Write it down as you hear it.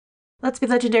Let's Be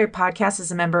Legendary Podcast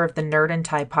is a member of the Nerd and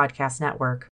Tie Podcast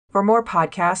Network. For more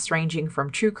podcasts ranging from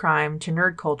true crime to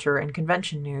nerd culture and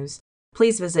convention news,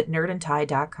 please visit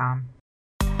nerdandtie.com.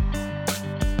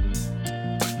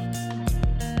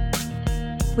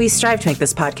 We strive to make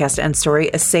this podcast End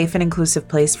Story a safe and inclusive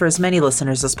place for as many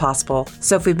listeners as possible.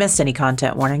 So if we've missed any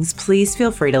content warnings, please feel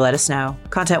free to let us know.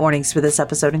 Content warnings for this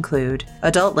episode include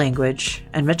adult language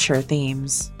and mature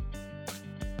themes.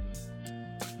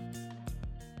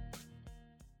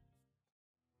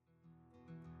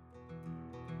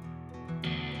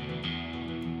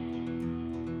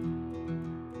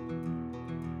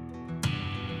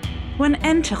 When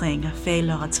entering a Fey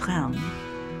Lord's realm,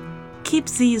 keep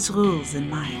these rules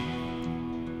in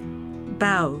mind.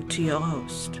 Bow to your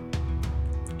host.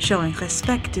 Showing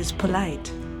respect is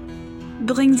polite.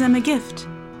 Bring them a gift.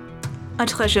 A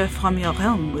treasure from your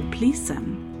realm would please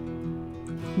them.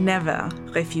 Never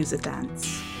refuse a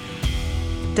dance.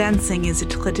 Dancing is a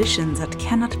tradition that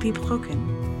cannot be broken.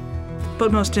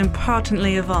 But most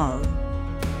importantly of all,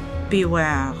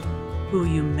 beware who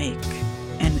you make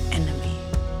an enemy.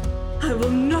 I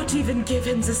will not even give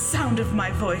him the sound of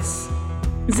my voice.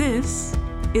 This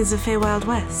is the Feywild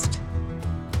West.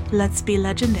 Let's be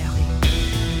legendary.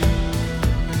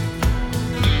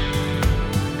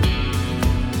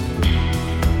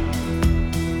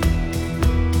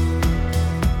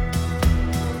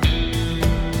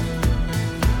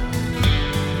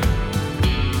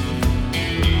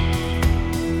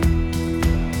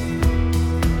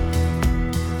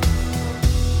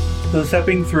 So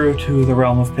stepping through to the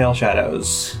realm of Pale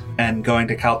Shadows and going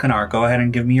to Kalkanar, go ahead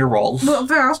and give me your rolls. Well,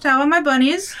 first, how are my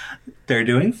bunnies? They're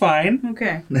doing fine.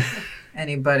 Okay.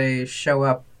 Anybody show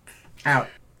up out?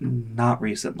 Not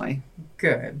recently.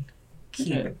 Good.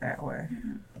 Keep it that way.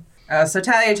 So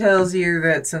Talia tells you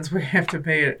that since we have to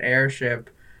pay an airship,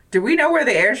 do we know where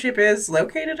the airship is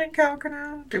located in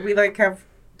Kalkanar? Did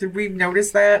we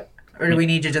notice that? Or do we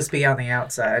need to just be on the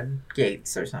outside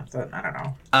gates or something? I don't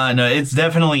know. No, it's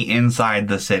definitely inside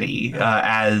the city,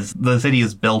 as the city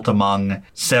is built among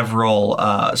several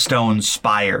stone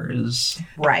spires.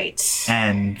 Right.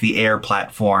 And the air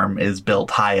platform is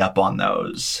built high up on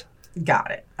those.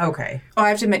 Got it. Okay. Oh, I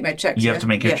have to make my checks. You have to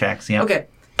make your checks, yeah. Okay.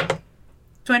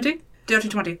 20? Dirty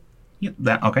 20. Yeah,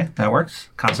 that works.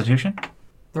 Constitution?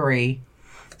 3.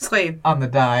 3. On the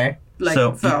die. Like,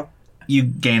 so 4. You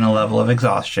gain a level of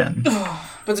exhaustion.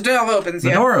 But the door opens,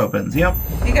 The door opens, yep.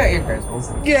 You got your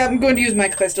crystals. Yeah, I'm going to use my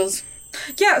crystals.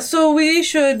 Yeah, so we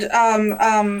should,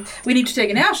 we need to take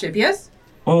an airship, yes?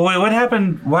 Well, wait, what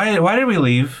happened? Why did we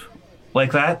leave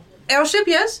like that? Airship,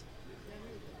 yes?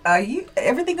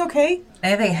 Everything okay?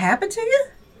 Anything happened to you?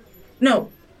 No.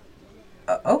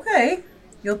 Okay.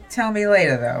 You'll tell me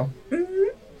later, though. Mm-hmm.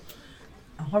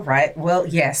 All right. Well,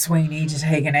 yes, we need to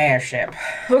take an airship.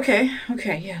 Okay,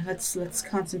 yeah, let's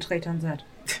concentrate on that.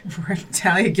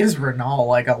 Talia gives Renal,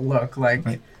 like, a look, like,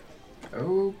 right.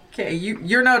 Okay,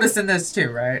 you're noticing this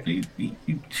too, right?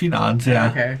 She nods,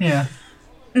 yeah. Okay. Yeah.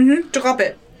 Mm-hmm, drop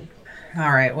it.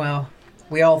 All right, well,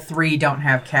 we all 3 don't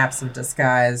have caps of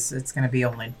disguise. It's going to be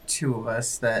only 2 of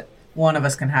us that one of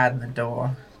us can hide in the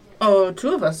door. Oh,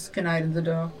 2 of us can hide in the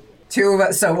door. 2 of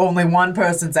us, so only one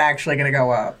person's actually going to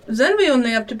go up. Then we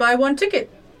only have to buy 1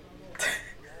 ticket.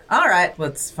 All right,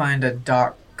 let's find a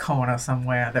dark corner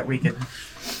somewhere that we can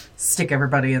stick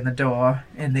everybody in the door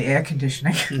in the air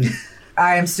conditioning.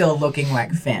 I am still looking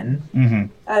like Finn. Mm-hmm.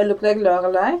 I look like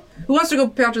Lorelei. Who wants to go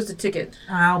purchase the ticket?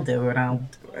 I'll do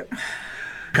it.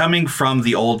 Coming from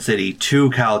the old city to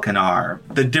Kalkanar,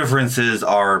 the differences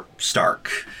are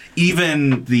stark.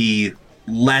 Even the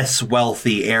less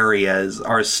wealthy areas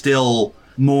are still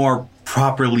more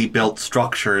properly built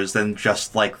structures than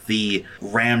just like the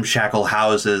ramshackle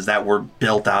houses that were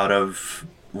built out of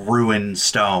ruined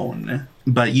stone.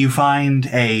 But you find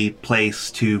a place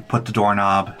to put the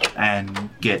doorknob and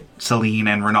get Celine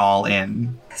and Renal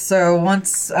in. So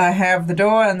once I have the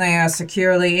door and they are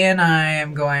securely in, I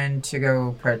am going to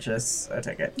go purchase a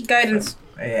ticket. Guidance.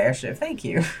 Airship. Thank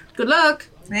you. Good luck.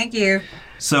 Thank you.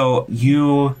 So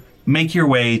you make your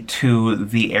way to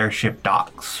the airship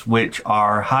docks, which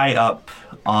are high up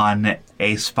on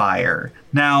a spire.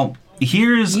 Now,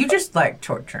 here's... You just like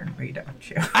torturing me, don't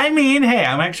you? I mean, hey,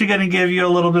 I'm actually going to give you a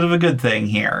little bit of a good thing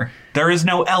here. There is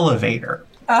no elevator.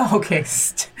 Oh, okay.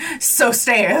 So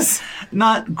stairs.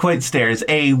 Not quite stairs,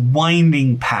 a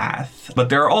winding path. But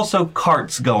there are also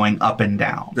carts going up and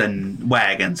down, and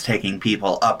wagons taking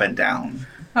people up and down.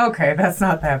 Okay, that's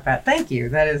not that bad. Thank you.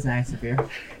 That is nice of you.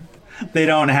 They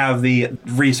don't have the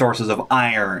resources of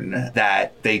iron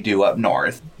that they do up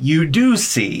north. You do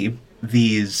see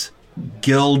these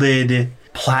gilded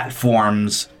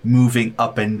platforms moving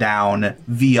up and down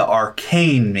via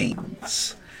arcane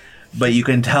means. But you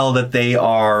can tell that they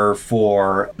are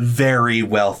for very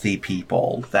wealthy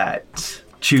people that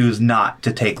choose not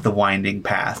to take the winding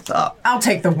path up. I'll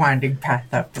take the winding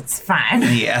path up. It's fine.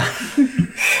 Yeah.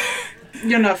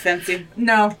 You're not fancy.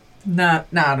 No, not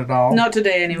at all. Not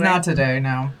today, anyway. Not today,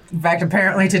 no. In fact,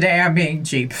 apparently today I'm being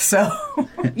cheap, so...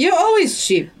 You're always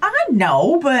cheap. I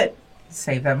know, but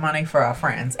save that money for our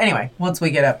friends. Anyway, once we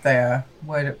get up there,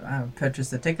 purchase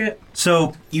the ticket?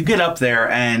 So you get up there,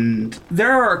 and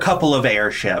there are a couple of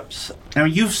airships. Now,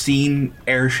 you've seen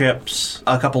airships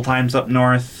a couple times up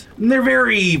north. They're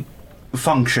very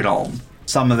functional.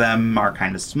 Some of them are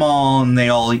kind of small, and they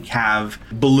all have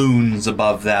balloons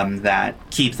above them that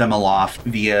keep them aloft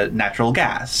via natural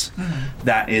gas.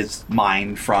 That is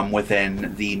mined from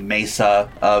within the mesa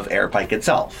of Airpike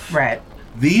itself. Right.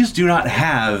 These do not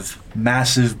have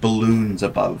massive balloons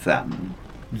above them.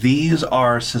 These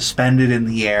are suspended in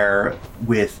the air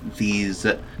with these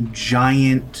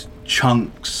giant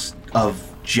chunks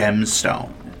of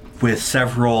gemstone, with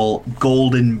several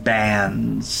golden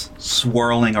bands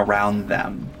swirling around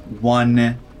them.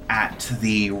 One at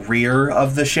the rear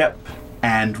of the ship,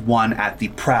 and one at the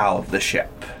prow of the ship.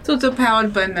 So it's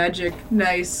powered by magic.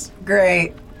 Nice.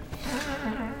 Great.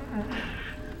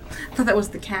 I thought that was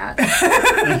the cat. No,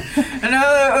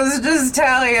 that was just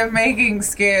Talia making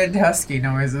scared husky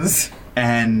noises.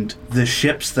 And the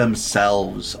ships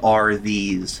themselves are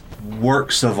these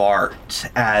works of art.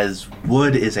 As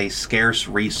wood is a scarce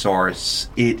resource,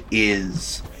 it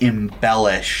is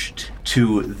embellished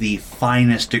to the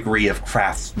finest degree of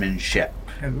craftsmanship.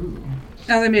 Ooh.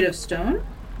 Are they made of stone?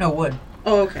 No, wood.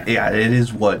 Oh, okay. Yeah, it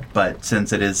is wood, but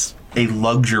since it is a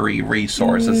luxury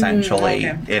resource, essentially,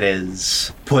 okay. it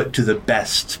is put to the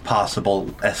best possible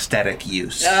aesthetic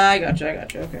use. I gotcha,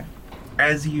 okay.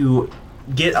 As you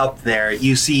get up there,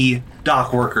 you see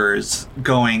dock workers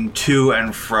going to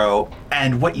and fro,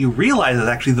 and what you realize is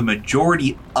actually the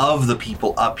majority of the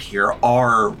people up here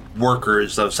are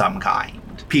workers of some kind.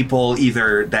 People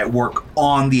either that work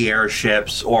on the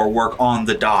airships or work on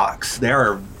the docks. There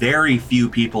are very few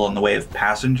people in the way of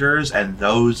passengers, and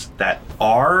those that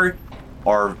are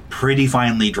pretty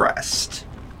finely dressed.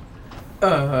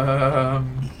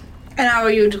 And And how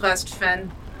are you dressed,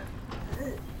 Fen?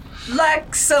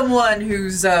 like someone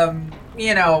who's,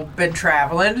 been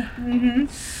traveling.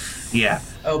 Mm-hmm. Yeah.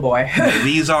 Oh boy.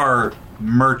 These are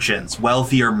merchants,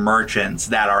 wealthier merchants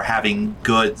that are having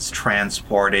goods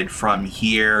transported from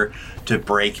here to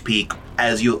Break Peak.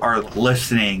 As you are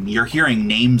listening, you're hearing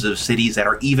names of cities that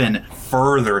are even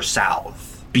further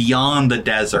south, beyond the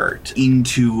desert,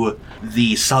 into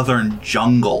the southern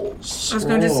jungles. I was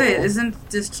going to say, Oh. isn't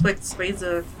this like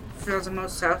the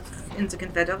furthermost south in the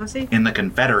Confederacy? In the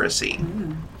Confederacy.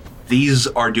 These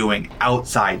are doing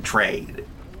outside trade.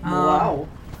 Wow.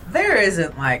 There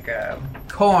isn't like a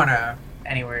corner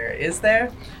anywhere, is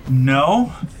there? No?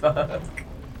 Fuck.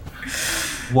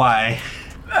 Why?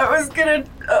 I was gonna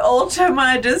alter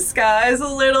my disguise a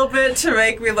little bit to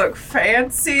make me look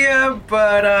fancier,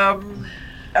 but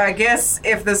I guess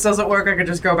if this doesn't work, I could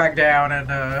just go back down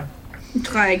and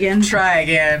Try again. try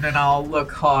again, and I'll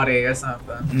look haughty or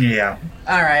something. Yeah.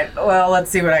 All right, well,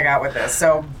 let's see what I got with this.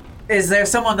 So, is there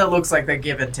someone that looks like they're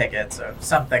giving tickets or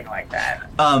something like that?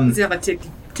 Is there a ticket?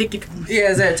 Yeah,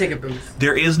 is there a ticket booth?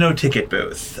 There is no ticket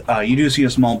booth. You do see a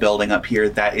small building up here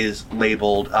that is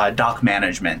labeled dock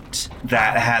management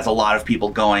that has a lot of people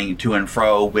going to and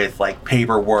fro with like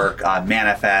paperwork,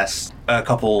 manifests, a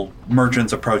couple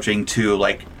merchants approaching to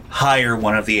like hire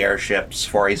one of the airships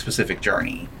for a specific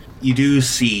journey. You do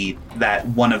see that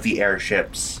one of the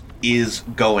airships is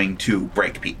going to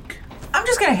Break Peak. I'm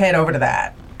just gonna head over to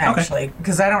that, actually,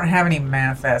 because I don't have any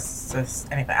manifests or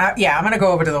anything. I'm gonna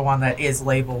go over to the one that is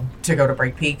labeled to go to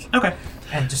Break Peak Okay.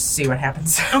 and just see what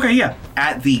happens. Okay, yeah.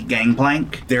 At the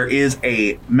gangplank, there is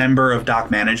a member of dock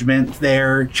management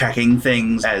there checking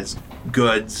things as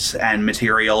goods and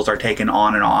materials are taken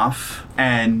on and off.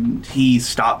 And he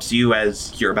stops you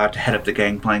as you're about to head up the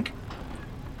gangplank.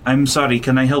 I'm sorry,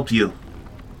 can I help you?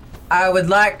 I would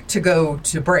like to go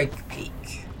to Break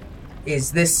Peak.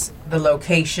 Is this the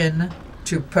location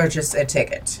to purchase a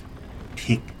ticket?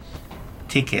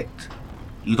 Ticket?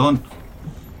 You don't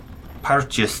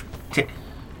purchase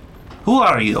Who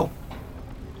are you?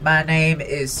 My name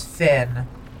is Finn.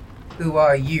 Who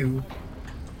are you?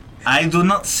 I do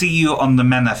not see you on the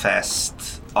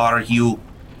manifest. Are you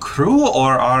crew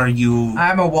or are you...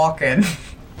 I'm a walk-in.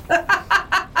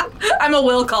 I'm a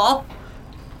will call.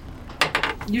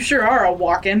 You sure are a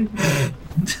walk-in.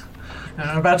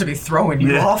 I'm about to be throwing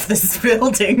you Yeah. off this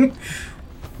building.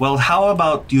 Well, how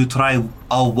about you try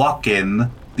a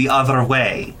walk-in the other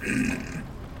way?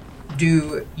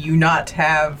 Do you not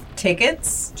have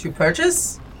tickets to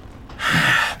purchase?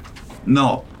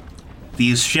 No.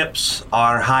 These ships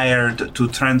are hired to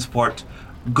transport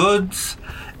goods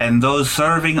and those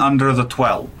serving under the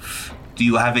 12. Do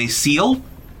you have a seal?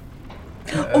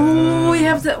 Oh, we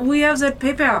have that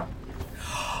paper.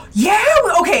 Yeah,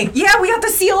 okay, yeah, we have to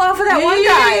seal off of that one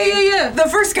guy. Yeah. The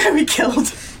first guy we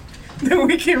killed. That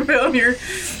we came down here.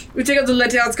 We take out the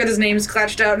letdown, it's got his name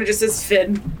scratched out, and it just says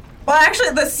Finn. Well, actually,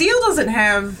 the seal doesn't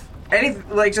have anything,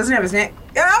 like, doesn't have his name.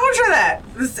 Yeah, I want to try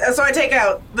that. So I take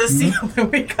out the seal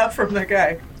that we got from the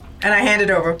guy, and I hand it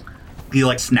over. He,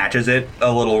 snatches it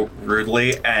a little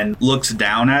rudely and looks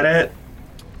down at it,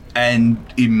 and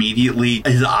immediately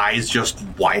his eyes just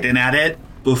widen at it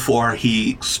before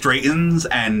he straightens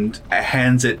and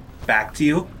hands it back to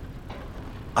you.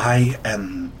 I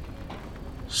am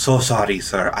so sorry,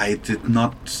 sir. I did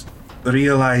not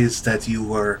realize that you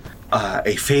were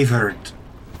a favored.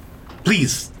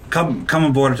 Please, come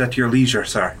aboard at your leisure,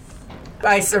 sir.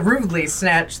 I rudely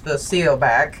snatch the seal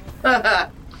back.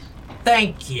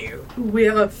 Thank you. We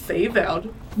are favored.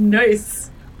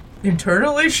 Nice.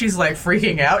 Internally, she's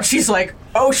freaking out. She's like,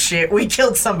 oh shit, we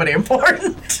killed somebody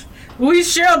important. We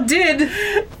sure did.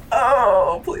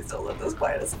 Oh, please don't let this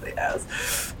bite us in the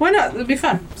ass. Why not? It'd be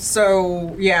fun.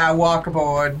 So, yeah, I walk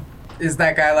aboard. Is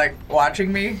that guy,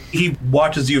 watching me? He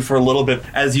watches you for a little bit.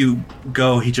 As you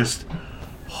go, he just...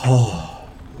 Oh,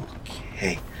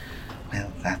 okay.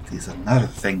 Well, that is another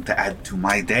thing to add to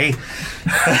my day.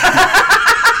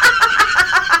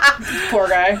 Poor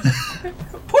guy.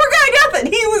 Poor guy,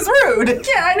 nothing. He was rude.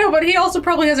 Yeah, I know, but he also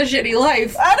probably has a shitty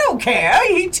life. I don't care.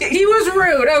 He was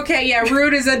rude. Okay, yeah,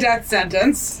 rude is a death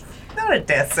sentence. Not a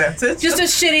death sentence. Just a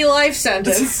shitty life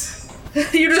sentence.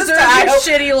 You deserve a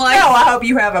shitty life. No, I hope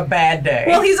you have a bad day.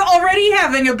 Well, he's already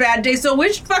having a bad day, so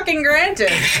wish fucking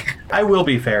granted. I will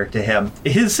be fair to him.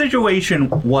 His situation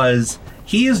was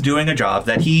he is doing a job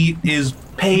that he is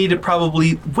paid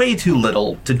probably way too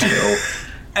little to do.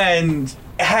 And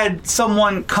had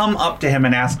someone come up to him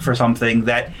and ask for something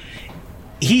that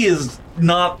he is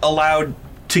not allowed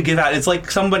to give out. It's like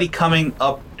somebody coming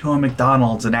up to a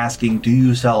McDonald's and asking, do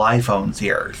you sell iPhones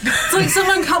here? It's like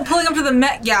someone pulling up to the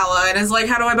Met Gala and is like,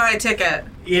 how do I buy a ticket?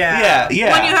 Yeah.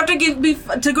 Yeah. When you have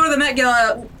to to go to the Met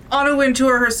Gala, Anna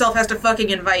Wintour herself has to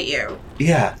fucking invite you.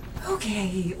 Yeah.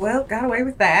 Okay, well, got away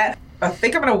with that. I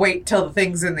think I'm gonna wait till the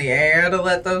thing's in the air to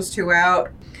let those two out.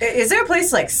 Is there a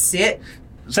place sit?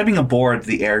 Stepping aboard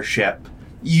the airship,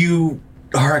 you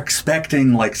are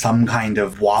expecting some kind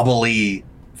of wobbly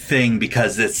thing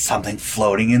because it's something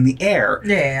floating in the air.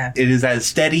 Yeah. It is as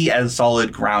steady as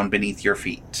solid ground beneath your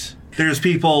feet. There's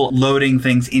people loading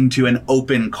things into an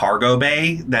open cargo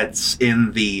bay that's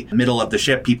in the middle of the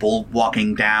ship, people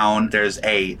walking down. There's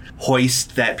a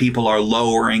hoist that people are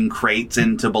lowering crates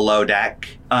into below deck.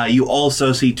 You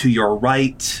also see to your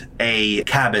right a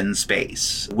cabin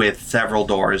space with several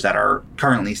doors that are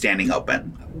currently standing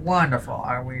open. Wonderful.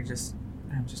 I'm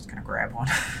just gonna grab one.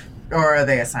 Or are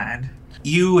they assigned?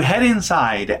 You head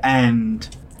inside and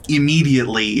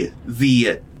immediately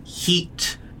the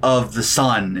heat of the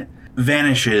sun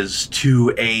vanishes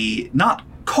to a not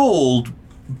cold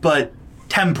but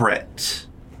temperate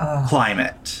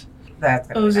climate. That's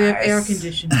gonna be they have nice. air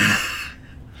conditioning.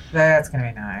 That's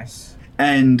gonna be nice.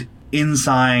 And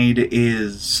inside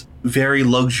is very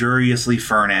luxuriously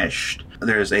furnished.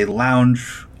 There's a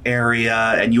lounge area,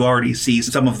 and you already see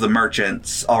some of the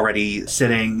merchants already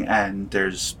sitting, and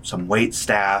there's some wait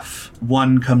staff.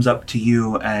 One comes up to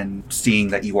you and, seeing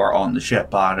that you are on the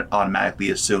ship,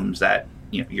 automatically assumes that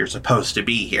you're supposed to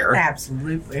be here.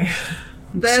 Absolutely.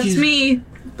 That's me.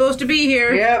 Supposed to be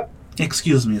here. Yep.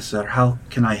 Excuse me, sir. How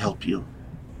can I help you?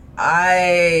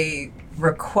 I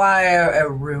require a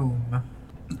room.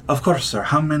 Of course, sir.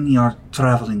 How many are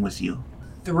traveling with you?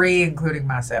 3, including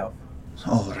myself.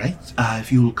 All right.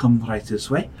 If you will come right this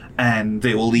way, and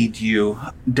they will lead you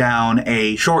down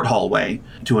a short hallway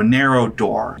to a narrow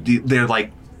door. They're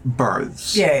like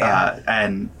berths. Yeah.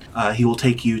 And he will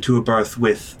take you to a berth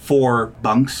with 4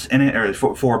 bunks in it, or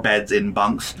 4 beds in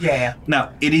bunks. Yeah.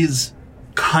 Now, it is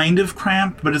kind of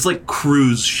cramped, but it's like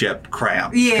cruise ship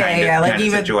cramped. Kind of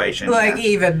situation.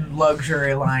 Even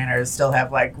luxury liners still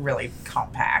have really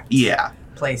compact. Yeah.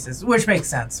 Places, which makes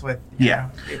sense with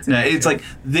it's like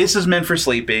this is meant for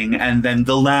sleeping, and then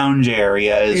the lounge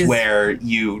area is where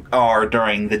you are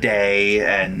during the day.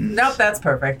 And nope, that's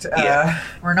perfect.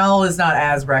 Renal is not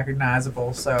as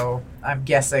recognizable, so I'm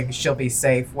guessing she'll be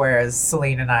safe, whereas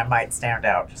Celine and I might stand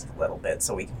out just a little bit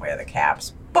so we can wear the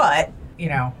caps, but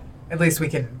At least we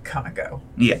can come and go.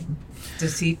 Yeah.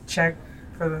 Does he check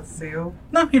for the seal?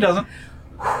 No, he doesn't.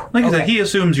 Like I said, Okay. he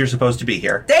assumes you're supposed to be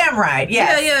here. Damn right,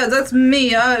 yes. Yeah, that's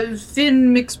me.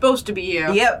 Finn supposed to be here.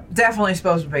 Yep, definitely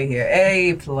supposed to be here.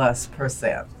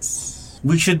 A+%.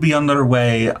 We should be on our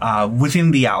way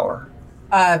within the hour.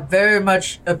 Very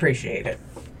much appreciate it.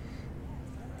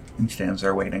 He stands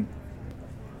there waiting.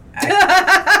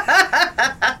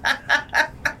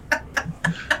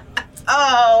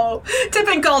 Oh,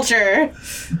 tipping culture.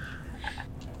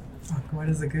 Fuck, what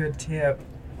is a good tip?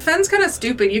 Finn's kind of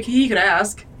stupid. He could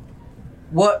ask.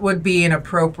 What would be an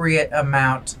appropriate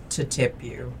amount to tip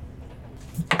you?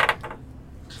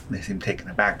 They seem taken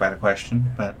aback by the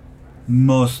question, but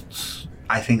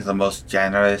I think the most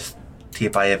generous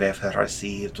tip I have ever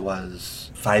received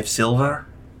was 5 silver.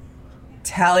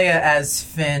 Talia, as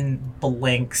Finn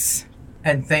blinks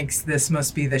and thinks this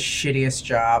must be the shittiest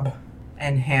job,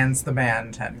 and hands the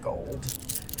man 10 gold.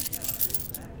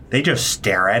 They just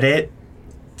stare at it.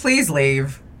 Please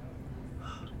leave.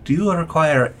 Do you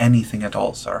require anything at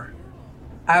all, sir?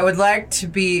 I would like to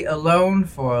be alone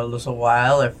for a little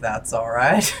while, if that's all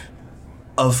right.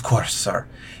 Of course, sir.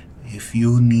 If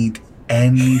you need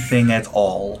anything at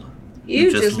all,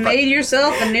 You just made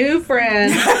yourself a new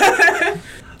friend.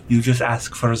 you just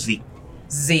ask for Zeke.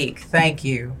 Zeke, thank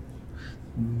you.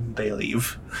 They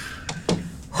leave.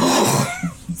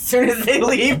 As soon as they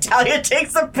leave, Talia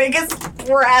takes the biggest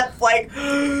breath, like...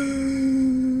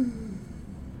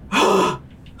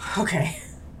 Okay.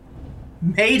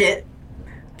 Made it.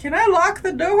 Can I lock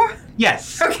the door?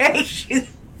 Yes. Okay, she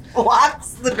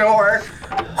locks the door.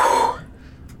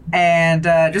 And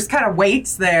just kind of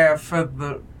waits there for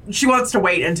the... She wants to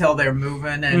wait until they're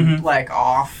moving and,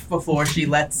 off before she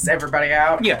lets everybody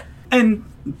out. Yeah. And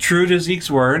true to Zeke's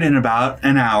word, in about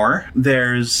an hour,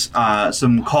 there's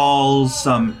some calls,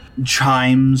 some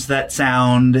chimes that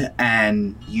sound,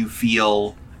 and you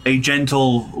feel a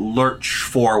gentle lurch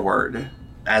forward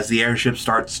as the airship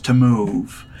starts to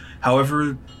move.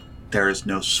 However, there is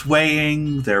no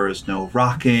swaying, there is no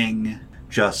rocking,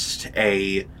 just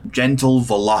a gentle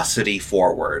velocity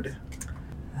forward.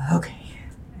 Okay.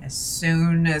 As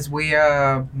soon as we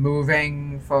are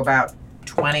moving for about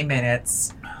 20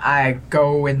 minutes, I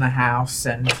go in the house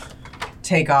and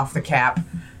take off the cap.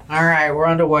 All right, we're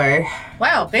underway.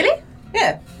 Wow, really?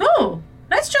 Yeah, Oh,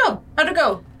 nice job. How'd it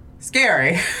go?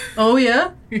 scary. Oh,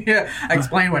 yeah? Yeah,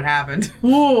 explain what happened.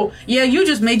 Oh, yeah, you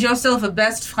just made yourself a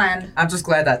best friend. I'm just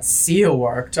glad that seal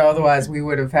worked. Otherwise, we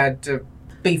would have had to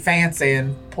be fancy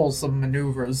and pull some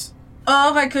maneuvers.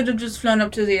 Or I could have just flown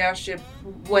up to the airship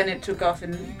when it took off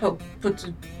and put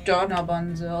the doorknob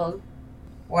on the hole.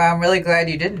 Well, I'm really glad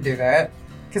you didn't do that.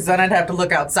 Because then I'd have to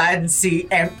look outside and see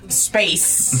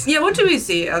space. Yeah, what do we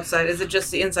see outside? Is it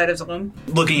just the inside of the room?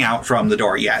 Looking out from the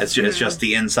door, yeah, it's just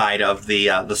the inside of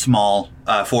the small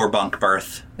 4-bunk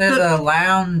berth. There's a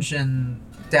lounge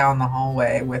down the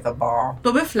hallway with a bar.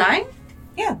 But we're flying?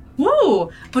 Yeah.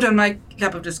 Woo! Put on my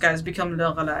cap of disguise, become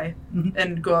Lorelei,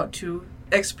 and go out to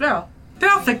explore.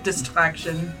 Perfect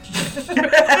distraction.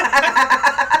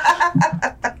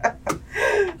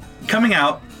 Coming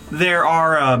out, there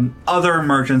are other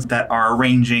merchants that are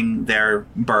arranging their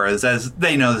berths as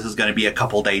they know this is going to be a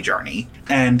couple-day journey.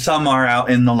 And some are out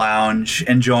in the lounge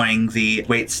enjoying the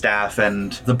waitstaff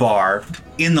and the bar.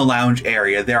 In the lounge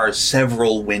area, there are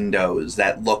several windows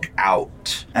that look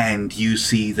out, and you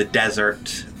see the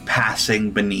desert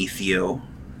passing beneath you.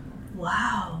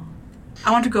 Wow.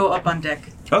 I want to go up on deck.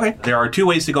 Okay. There are 2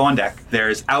 ways to go on deck.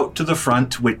 There's out to the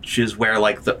front, which is where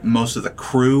most of the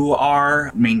crew are,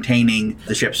 maintaining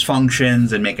the ship's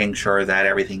functions and making sure that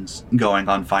everything's going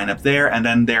on fine up there. And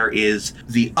then there is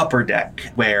the upper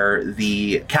deck, where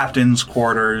the captain's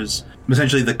quarters,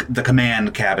 essentially the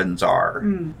command cabins are.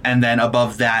 And then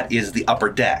above that is the upper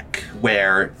deck,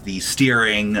 where the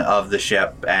steering of the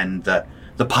ship and the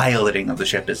piloting of the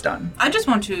ship is done. I just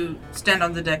want to stand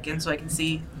on the deck and so I can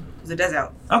see the desert.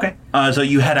 Okay. So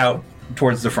you head out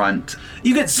towards the front.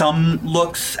 You get some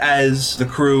looks as the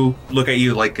crew look at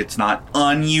you like it's not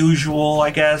unusual, I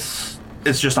guess.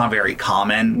 It's just not very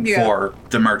common for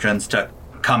the merchants to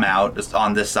come out just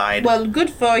on this side. Well, good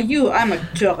for you. I'm a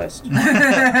tourist.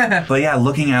 But yeah,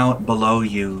 looking out below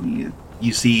you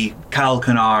see Kal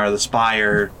Kanar, the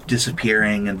spire,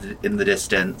 disappearing in the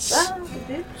distance.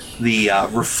 The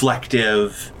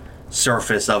reflective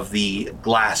surface of the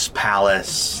glass palace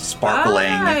sparkling.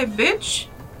 Hi, bitch.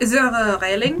 Is there a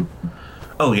railing?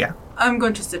 Oh, yeah. I'm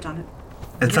going to sit on it.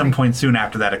 At some point soon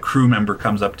after that, a crew member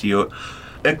comes up to you.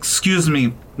 Excuse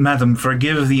me, madam,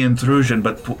 forgive the intrusion,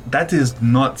 but that is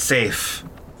not safe.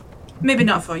 Maybe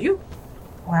not for you.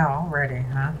 Wow, already,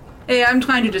 huh? Hey, I'm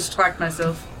trying to distract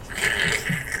myself.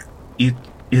 It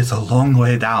is a long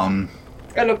way down.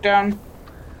 I look down.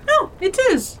 No, it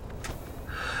is.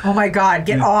 Oh my god,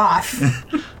 get off!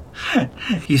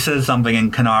 He says something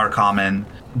in Kanar Common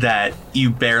that you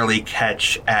barely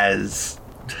catch as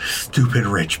stupid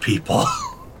rich people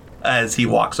as he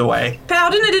walks away.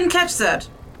 Pardon, I didn't catch that.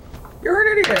 You're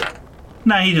an idiot.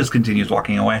 Nah, he just continues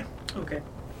walking away. Okay.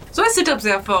 So I sit up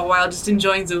there for a while, just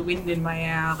enjoying the wind in my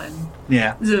hair and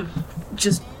Yeah. the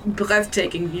just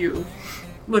breathtaking view.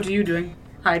 What are you doing?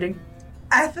 Hiding?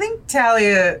 I think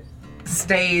Talia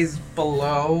stays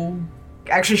below.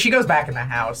 Actually, she goes back in the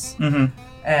house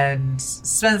and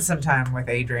spends some time with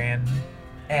Adrian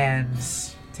and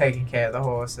taking care of the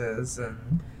horses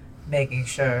and making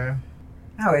sure.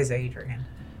 How is Adrian?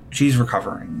 She's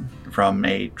recovering from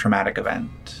a traumatic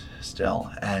event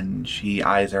still, and she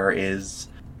either is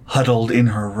huddled in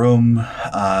her room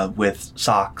with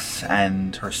socks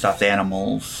and her stuffed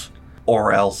animals,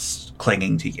 or else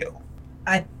clinging to you.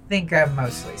 I think I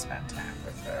mostly spend time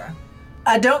with her.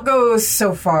 I don't go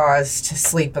so far as to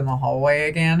sleep in the hallway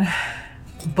again,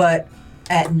 but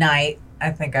at night,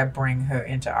 I think I bring her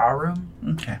into our room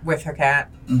Okay. with her cat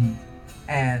Mm-hmm.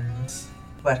 and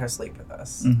let her sleep with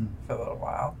us Mm-hmm. for a little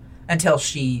while until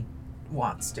she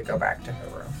wants to go back to her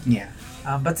room. Yeah.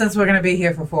 But since we're going to be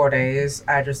here for 4 days,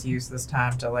 I just use this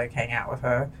time to hang out with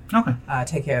her, Okay.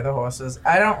 take care of the horses.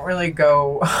 I don't really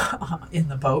go in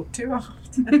the boat too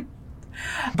often.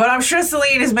 But I'm sure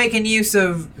Celine is making use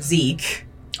of Zeke.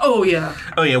 Oh, yeah.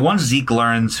 Oh yeah. Once Zeke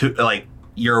learns who,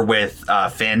 you're with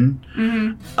Finn,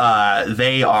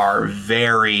 they are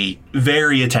very,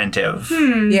 very attentive.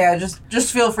 Yeah,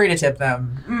 just feel free to tip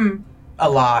them. A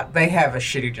lot. They have a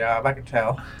shitty job, I can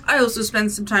tell. I also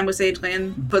spend some time with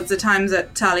Adrian, but the times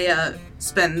that Talia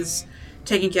spends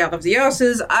taking care of the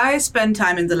horses, I spend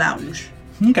time in the lounge.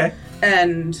 Okay.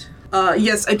 And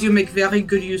yes, I do make very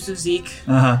good use of Zeke.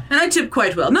 Uh-huh. And I tip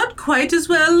quite well. Not quite as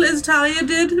well as Talia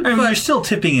did, I mean, but you're still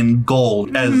tipping in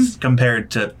gold as compared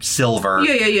to silver.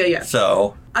 yeah.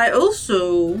 So. I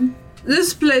also...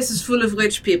 This place is full of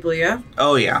rich people, yeah?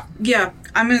 Oh yeah. Yeah,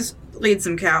 I'm gonna read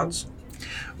some cards.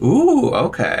 Ooh.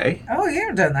 Okay. Oh, you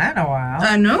haven't done that in a while.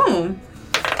 I know.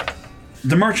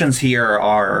 The merchants here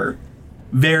are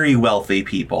very wealthy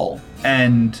people,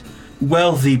 and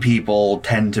wealthy people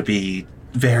tend to be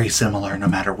very similar no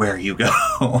matter where you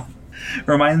go.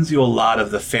 Reminds you a lot of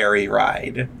the ferry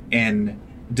ride in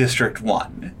District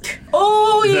 1.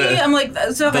 Oh, yeah, The- yeah. I'm like...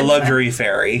 So The luxury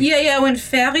ferry. Yeah, I went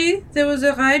ferry. There was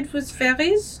a ride with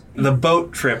ferries. The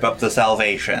boat trip up to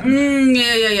Salvation.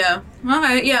 Yeah.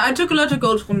 Alright, yeah, I took a lot of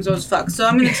gold from those fucks, so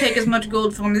I'm gonna take as much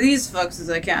gold from these fucks as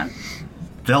I can.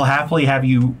 They'll happily have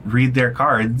you read their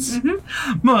cards.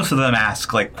 Most of them ask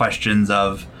questions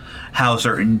of how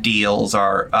certain deals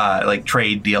are,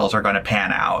 trade deals are going to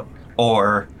pan out,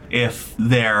 or if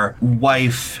their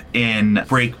wife in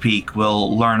Breakpeak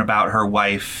will learn about her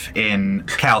wife in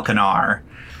Calcanar.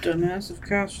 Dumbass, of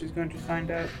course she's going to find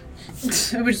out.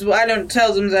 Which is why I don't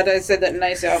tell them that I said that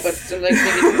nice out, but I'm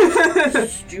thinking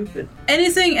stupid.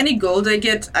 Any gold I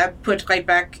get, I put right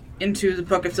back into the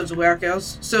pockets of the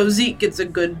workers. So Zeke gets a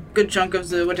good chunk of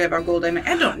the whatever gold I make.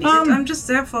 I don't need it. I'm just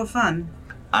there for fun.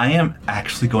 I am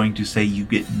actually going to say you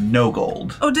get no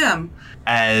gold, Oh damn.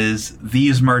 as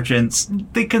these merchants,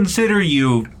 they consider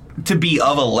you to be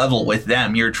of a level with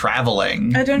them. You're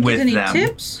traveling I don't with get any them.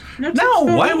 tips. No tips. No,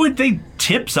 for why me? would they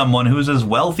tip someone who's as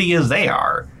wealthy as they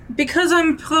are? Because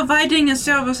I'm providing a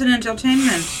service and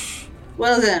entertainment.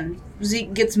 Well then,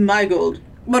 Zeke gets my gold.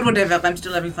 But whatever, I'm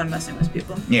still having fun messing with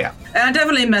people. Yeah. And I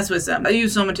definitely mess with them. I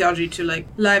use thaumaturgy to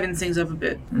liven things up a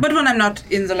bit. But when I'm not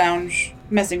in the lounge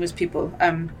messing with people,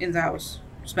 I'm in the house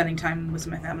spending time with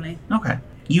my family. Okay.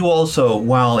 You also,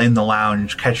 while in the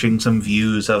lounge, catching some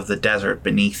views of the desert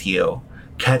beneath you,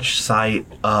 catch sight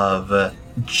of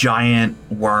giant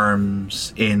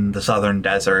worms in the southern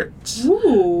deserts,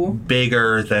 Ooh.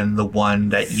 bigger than the one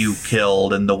that you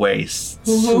killed in the wastes.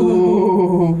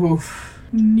 Ooh.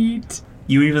 Neat.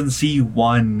 You even see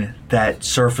one that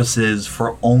surfaces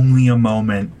for only a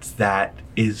moment that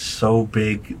is so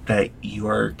big that you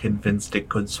are convinced it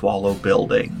could swallow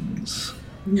buildings.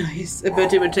 Nice. I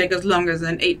bet it would take us longer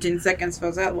than 18 seconds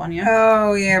for that one, yeah?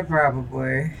 Oh, yeah,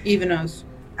 probably. Even us.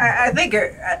 I think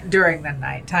during the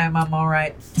nighttime I'm all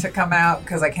right to come out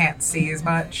because I can't see as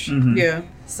much. Mhm. Yeah.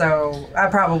 So I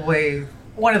probably,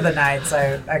 one of the nights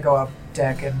I go up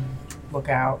deck and look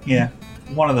out. Yeah.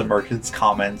 One of the merchants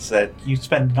comments that you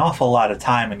spend an awful lot of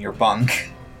time in your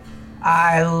bunk.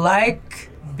 I like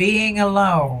being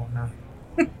alone.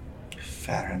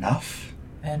 Fair enough.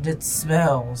 And it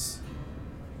smells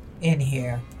in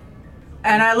here.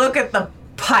 And I look at the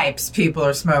pipes people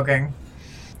are smoking.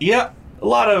 Yep. A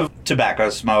lot of tobacco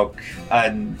smoke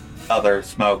and other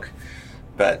smoke,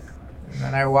 but... And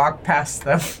then I walk past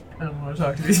them. I don't want to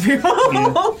talk to these people.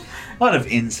 Yeah. A lot of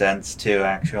incense, too,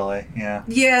 actually. Yeah.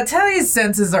 Yeah, Tally's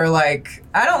senses are like,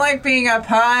 I don't like being up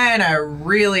high, and I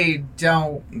really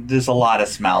don't. There's a lot of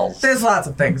smells. There's lots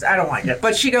of things. I don't like it.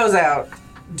 But she goes out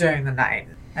during the night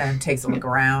and takes a look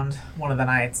around one of the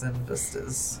nights and just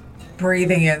is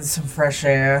breathing in some fresh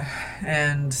air.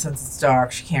 And since it's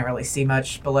dark, she can't really see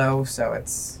much below, so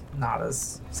it's not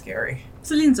as scary.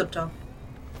 Celine's up top.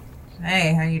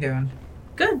 Hey, how you doing?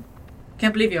 Good.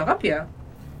 Can't believe you're up here.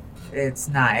 It's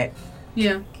night.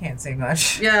 Yeah. Can't see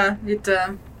much. Yeah,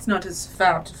 it's not as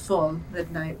far to fall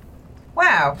at night.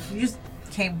 Wow, you just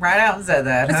came right out and said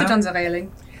that, I huh? sit on the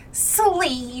railing.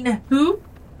 Celine! Who?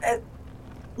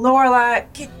 Lorelai,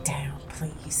 get down,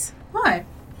 please. Why?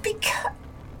 Because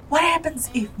what happens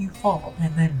if you fall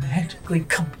and then magically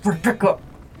come right back up?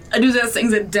 I do those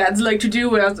things that dads like to do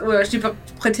where she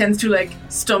pretends to, like,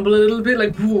 stumble a little bit,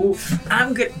 like, whoa.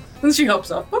 I'm good. And she helps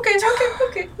off. Okay.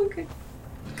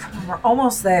 Come on, we're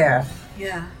almost there.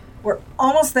 Yeah. We're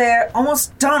almost there,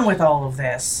 almost done with all of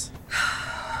this.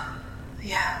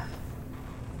 Yeah.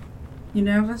 You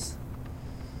nervous?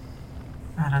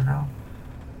 I don't know.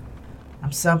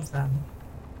 I'm something.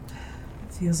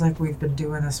 It feels like we've been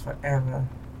doing this forever.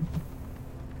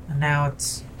 And now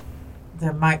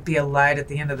there might be a light at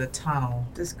the end of the tunnel.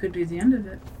 This could be the end of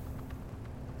it.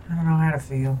 I don't know how to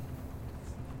feel.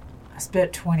 I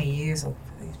spent 20 years looking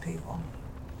for these people.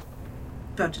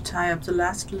 About to tie up the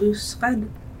last loose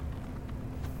thread.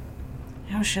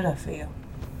 How should I feel?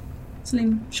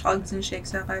 Celine shrugs and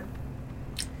shakes her head.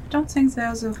 Don't think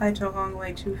there's a right or wrong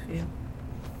way to feel.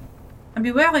 I'd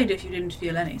be worried if you didn't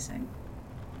feel anything.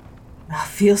 I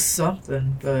feel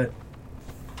something, but...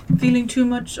 Feeling too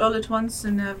much all at once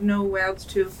and have no words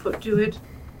to put to it?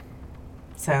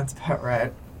 Sounds about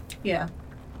right. Yeah,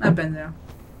 I've been there.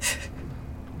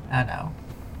 I know.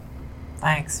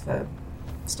 Thanks for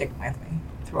sticking with me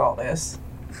through all this.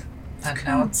 I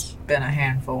know it's been a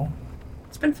handful.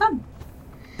 It's been fun.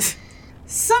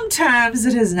 Sometimes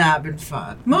it has not been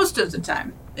fun. Most of the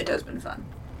time, it has been fun.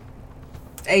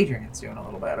 Adrian's doing a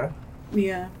little better.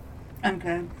 Yeah, I'm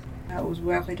glad. I was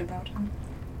worried about her.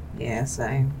 Yeah,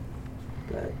 same.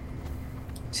 But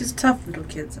She's a tough little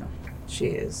kid, though. she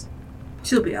is.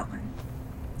 She'll be alright.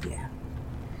 Yeah.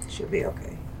 She'll be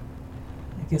okay.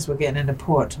 I guess we're getting into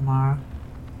port tomorrow.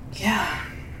 Yeah.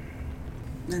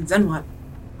 And then what?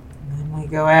 And then we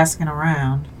go asking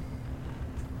around.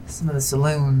 Some of the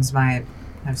saloons might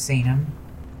have seen him.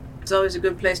 It's always a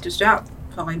good place to start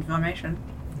for information.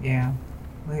 Yeah.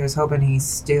 We was hoping he's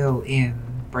still in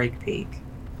Break Peak.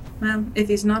 Well, if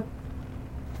he's not,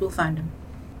 we'll find him.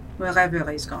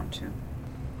 Wherever he's gone to.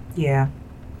 Yeah.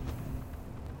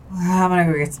 Well, I'm gonna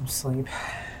go get some sleep.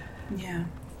 Yeah.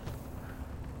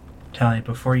 Tally,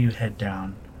 before you head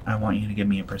down, I want you to give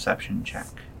me a perception check.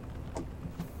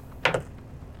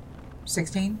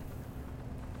 16?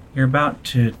 You're about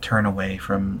to turn away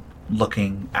from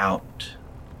looking out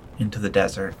into the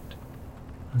desert,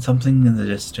 and something in the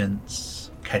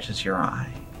distance catches your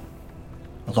eye.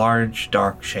 A large,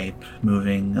 dark shape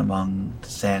moving among the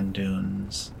sand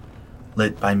dunes,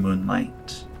 lit by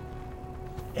moonlight.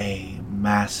 A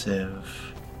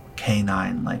massive,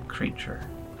 canine-like creature.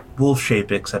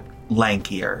 Wolf-shaped except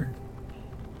lankier.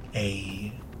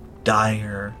 A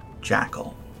dire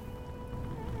jackal.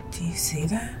 Do you see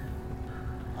that?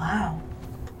 Wow.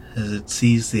 As it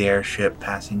sees the airship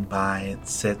passing by, it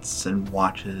sits and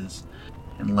watches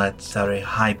and lets out a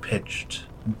high-pitched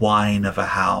whine of a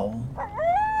howl.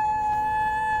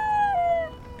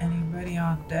 Anybody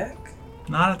on deck?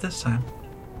 Not at this time.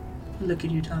 Look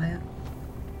at you, Talia.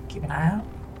 Keep an eye out.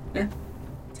 Yeah.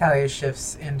 Talia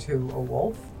shifts into a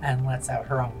wolf and lets out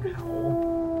her own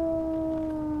howl.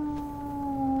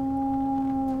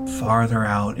 Farther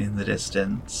out in the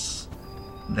distance,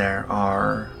 there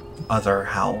are other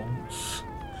howls.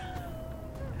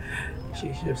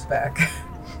 She shifts back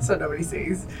so nobody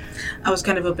sees. I was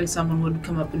kind of hoping someone would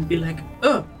come up and be like,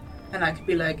 "Oh," and I could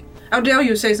be like, "How dare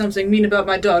you say something mean about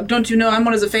my dog? Don't you know I'm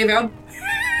one of the favor?"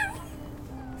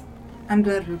 I'm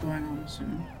glad we're going home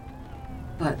soon.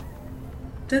 But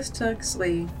this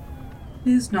Turksley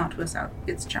is not without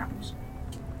its charms.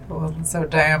 It wasn't so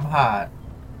damn hot.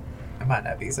 It might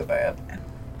not be so bad.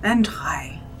 And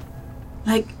dry.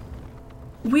 Like,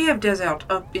 we have desert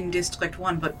up in District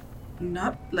 1, but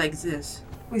not like this.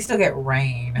 We still get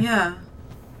rain. Yeah.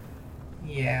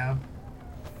 Yeah.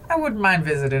 I wouldn't mind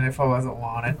visiting if I wasn't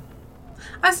wanted.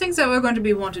 I think that we're going to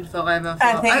be wanted forever.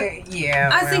 I think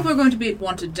I think we're going to be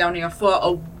wanted down here for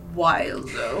a while,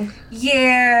 though.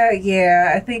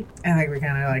 Yeah. I think we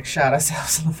kind of like shot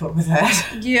ourselves in the foot with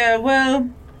that. Yeah, well...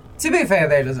 To be fair,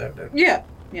 they deserved it. Yeah.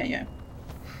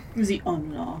 The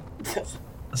honor.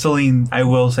 Celine, I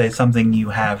will say something you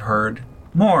have heard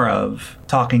more of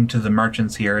talking to the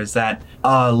merchants here is that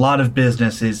a lot of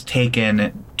business is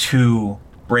taken to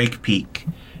Break Peak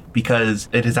because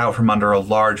it is out from under a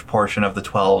large portion of the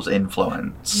 12's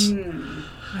influence.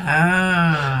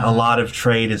 A lot of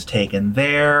trade is taken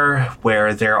there,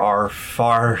 where there are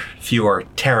far fewer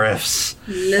tariffs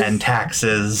and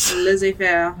taxes.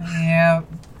 Laissez-faire. Yeah.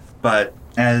 But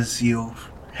as you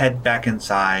head back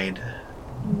inside,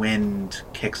 wind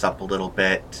kicks up a little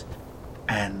bit,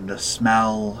 and the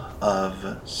smell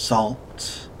of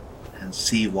salt and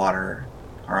seawater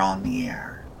are on the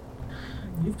air.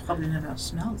 You've probably never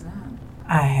smelled that.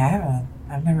 I haven't.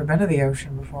 I've never been to the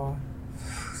ocean before.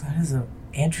 That is an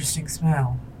interesting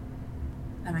smell.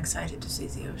 I'm excited to see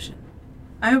the ocean.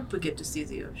 I hope we get to see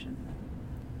the ocean.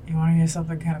 You want to hear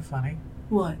something kind of funny?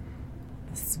 What?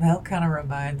 The smell kind of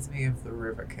reminds me of the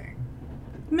River King.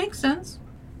 Makes sense.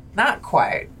 Not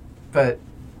quite, but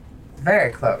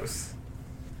very close.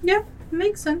 Yeah,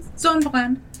 makes sense. It's on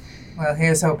brand. Well,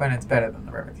 here's hoping it's better than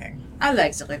the River King. I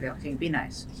like the River King. Be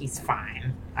nice. He's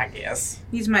fine, I guess.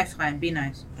 He's my friend. Be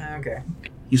nice. Okay.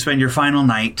 You spend your final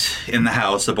night in the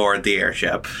house aboard the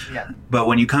airship. Yeah. But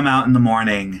when you come out in the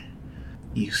morning,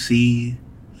 you see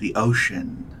the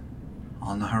ocean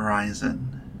on the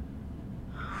horizon,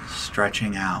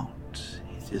 stretching out.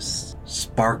 It is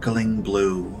sparkling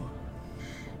blue.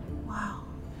 Wow.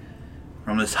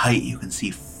 From this height, you can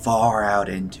see far out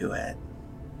into it.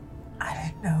 I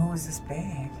didn't know it was this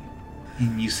big.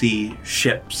 And you see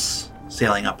ships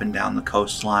sailing up and down the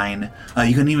coastline.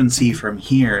 You can even see from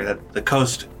here that the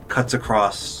coast cuts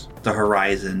across the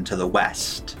horizon to the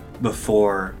west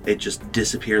before it just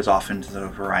disappears off into the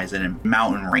horizon in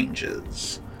mountain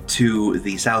ranges. To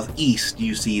the southeast,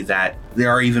 you see that there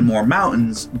are even more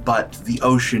mountains, but the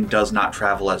ocean does not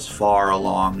travel as far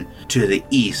along to the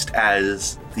east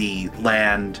as the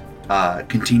land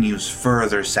continues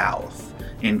further south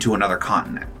into another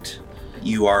continent.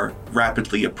 You are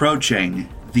rapidly approaching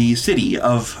the city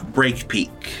of Break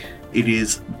Peak. It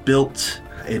is built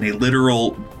in a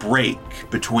literal break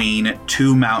between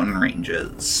two mountain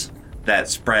ranges that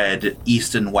spread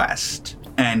east and west,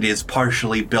 and is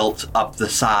partially built up the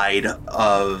side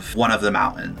of one of the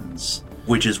mountains,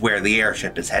 which is where the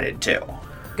airship is headed to.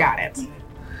 Got it.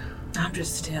 I'm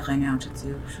just staring out at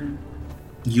the ocean.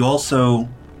 You also,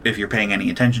 if you're paying any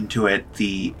attention to it,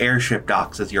 the airship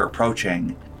docks as you're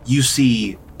approaching, you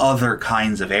see other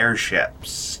kinds of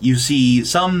airships. You see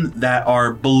some that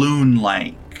are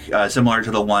balloon-like, similar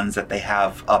to the ones that they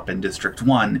have up in District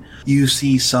 1. You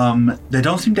see some that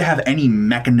don't seem to have any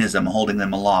mechanism holding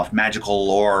them aloft, magical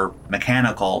or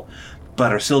mechanical,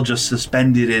 but are still just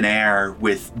suspended in air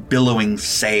with billowing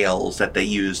sails that they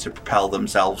use to propel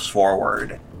themselves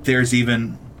forward. There's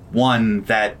even one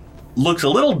that looks a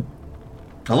little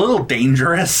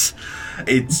dangerous.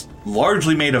 It's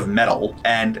largely made of metal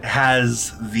and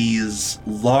has these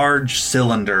large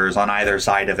cylinders on either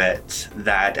side of it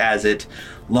that, as it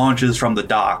launches from the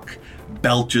dock,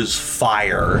 belches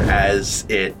fire as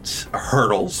it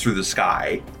hurtles through the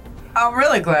sky. I'm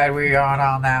really glad we aren't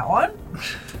on that one.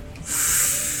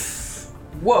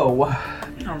 Whoa.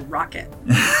 A rocket.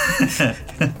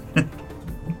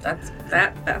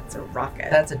 That's a rocket.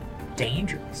 That's a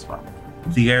dangerous one.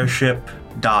 The airship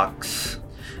docks,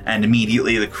 and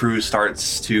immediately the crew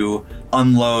starts to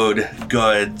unload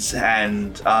goods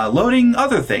and loading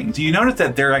other things. You notice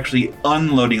that they're actually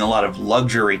unloading a lot of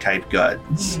luxury type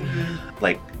goods,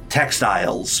 like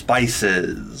textiles,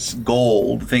 spices,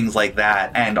 gold, things like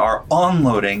that, and are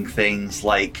unloading things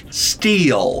like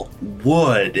steel,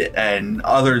 wood, and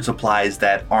other supplies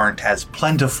that aren't as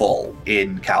plentiful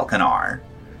in Kalkanar.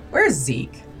 Where's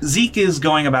Zeke? Zeke is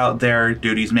going about their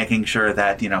duties, making sure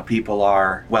that, people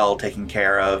are well taken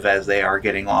care of as they are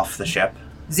getting off the ship.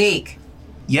 Zeke,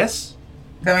 Yes?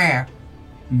 come here.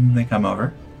 They come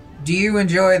over. Do you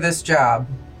enjoy this job?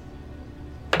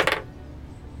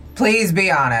 Please be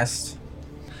honest.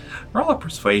 Roll a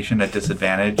persuasion at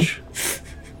disadvantage.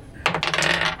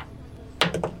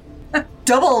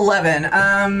 Double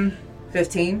 11.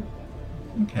 15.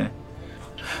 Okay.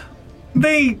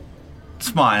 They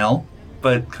smile,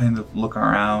 but kind of look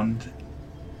around.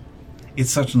 It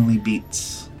certainly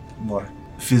beats more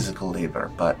physical labor,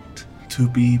 but to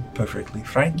be perfectly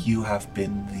frank, you have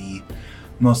been the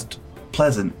most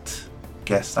pleasant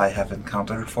guest I have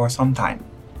encountered for some time.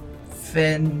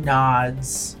 Finn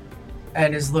nods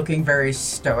and is looking very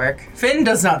stoic. Finn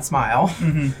does not smile.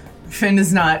 Finn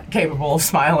is not capable of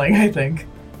smiling, I think.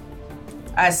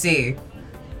 I see.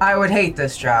 I would hate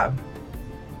this job.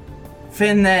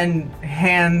 Finn then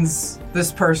hands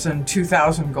this person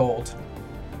 2,000 gold.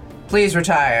 Please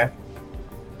retire.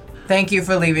 Thank you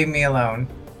for leaving me alone.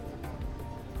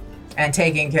 And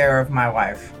taking care of my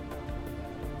wife.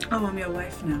 Oh, I'm your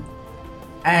wife now.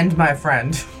 And my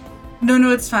friend.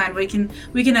 No, it's fine. We can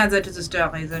add that to the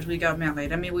story that we got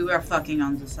married. I mean, we were fucking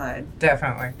on the side.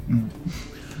 Definitely.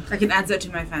 I can add that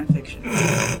to my fan fiction.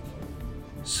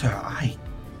 Sir,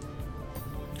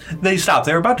 They stop.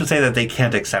 They're about to say that they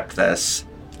can't accept this,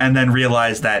 and then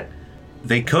realize that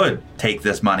they could take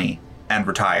this money and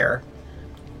retire.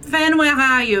 Fan, where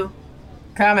are you?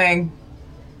 Coming.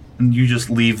 And you just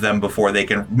leave them before they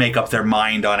can make up their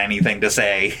mind on anything to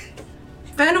say.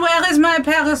 Fan, where is my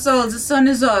parasol? The sun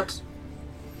is hot.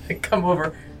 I come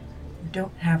over. You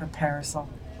don't have a parasol.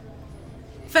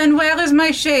 Fan, where is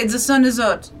my shade? The sun is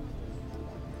hot.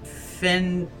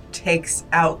 Finn takes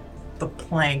out the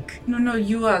plank. No,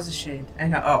 you are the shade.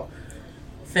 And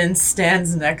Finn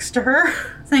stands next to her.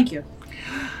 Thank you.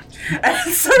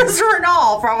 And so does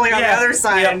Renal, probably on the other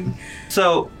side. Yep.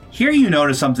 So here you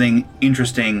notice something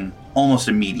interesting almost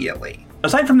immediately.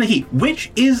 Aside from the heat,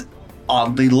 which is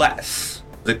oddly less.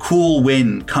 The cool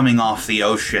wind coming off the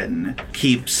ocean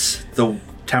keeps the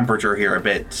temperature here a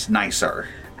bit nicer.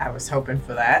 I was hoping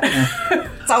for that.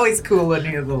 It's always cooler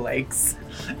near the lakes.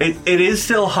 It is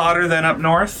still hotter than up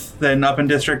north, than up in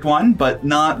District 1, but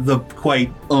not the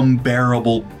quite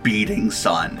unbearable beating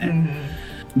sun.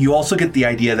 Mm-hmm. You also get the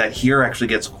idea that here actually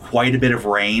gets quite a bit of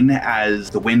rain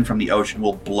as the wind from the ocean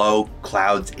will blow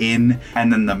clouds in,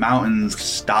 and then the mountains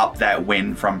stop that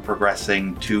wind from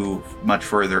progressing too much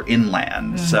further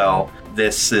inland. Mm-hmm. So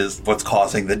this is what's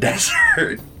causing the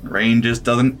desert. Rain just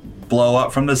doesn't blow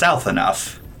up from the south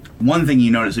enough. One thing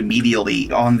you notice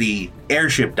immediately on the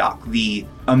airship dock, the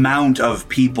amount of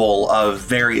people of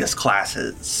various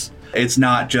classes. It's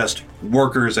not just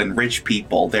workers and rich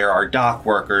people. There are dock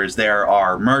workers, there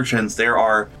are merchants, there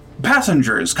are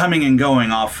passengers coming and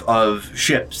going off of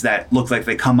ships that look like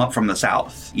they come up from the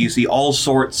south. You see all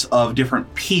sorts of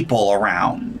different people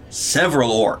around,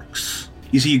 several orcs.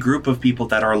 You see a group of people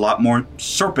that are a lot more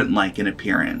serpent-like in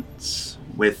appearance,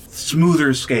 with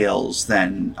smoother scales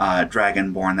than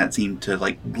Dragonborn that seem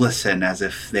to glisten as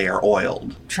if they are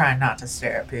oiled. Trying not to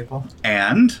stare at people.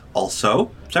 And also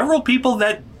several people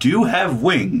that do have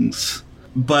wings,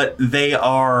 but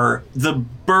the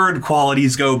bird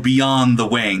qualities go beyond the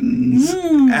wings.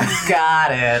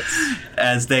 Got it.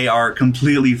 As they are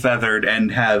completely feathered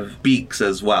and have beaks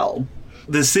as well.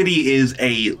 The city is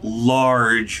a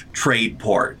large trade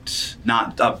port,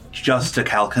 not up just to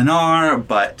Kalkanar,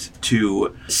 but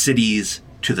to cities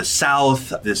to the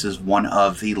south. This is one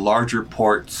of the larger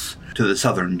ports to the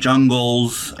southern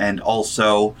jungles, and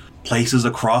also places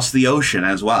across the ocean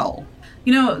as well.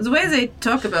 You know, the way they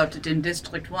talk about it in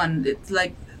District 1, it's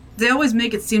like, they always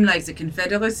make it seem like the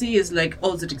Confederacy is like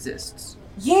all that exists.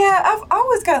 Yeah, I've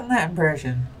always gotten that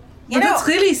impression. That's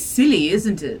really silly,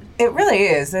 isn't it? It really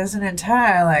is. There's an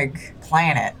entire,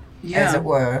 planet, as it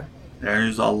were.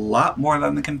 There's a lot more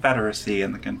than the Confederacy,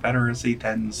 and the Confederacy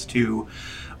tends to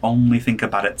only think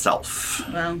about itself.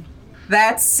 Well,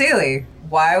 that's silly.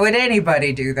 Why would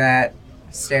anybody do that?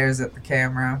 Stares at the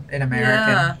camera in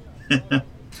American. Yeah.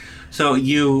 So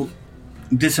you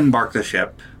disembark the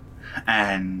ship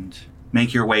and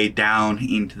make your way down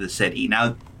into the city.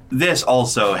 Now, this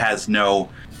also has no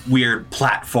weird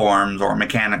platforms or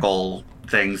mechanical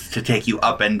things to take you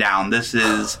up and down. This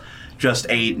is just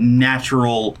a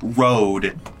natural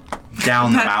road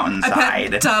down the mountainside. I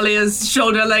pat Talia's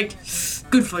shoulder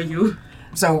good for you.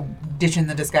 So, ditching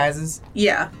the disguises?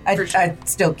 Yeah, I'd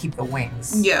still keep the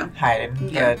wings hiding.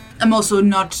 Yeah. But I'm also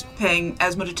not paying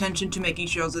as much attention to making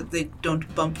sure that they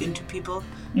don't bump into people.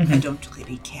 I don't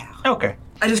really care. Okay.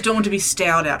 I just don't want to be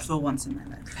stared at for once in my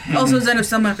life. Also, then if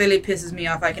someone really pisses me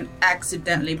off, I can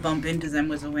accidentally bump into them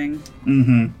with a wing.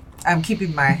 Mm-hmm. I'm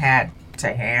keeping my hat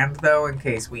to hand, though, in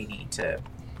case we need to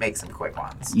make some quick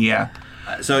ones. Yeah.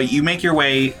 So you make your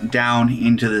way down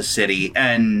into the city,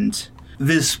 and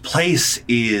this place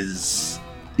is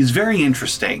very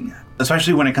interesting,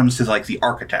 especially when it comes to the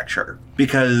architecture,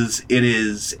 because it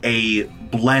is a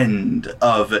blend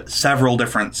of several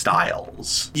different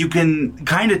styles. You can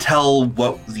kind of tell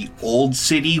what the old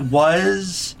city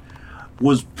was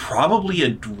probably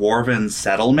a dwarven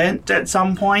settlement at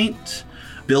some point,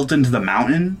 built into the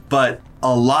mountain, but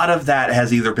a lot of that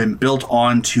has either been built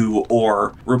onto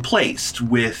or replaced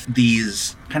with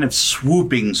these kind of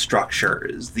swooping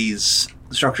structures, these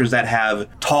structures that have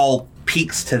tall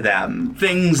peaks to them.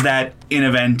 Things that, in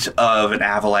event of an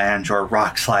avalanche or a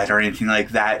rock slide or anything like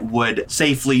that, would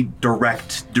safely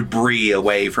direct debris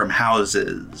away from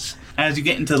houses. As you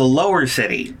get into the lower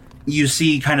city, you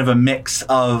see kind of a mix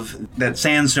of that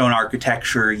sandstone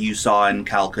architecture you saw in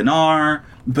Kalkanar,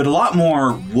 but a lot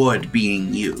more wood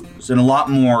being used, and a lot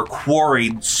more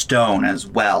quarried stone as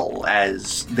well,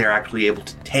 as they're actually able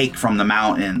to take from the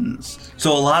mountains.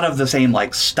 So a lot of the same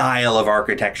like style of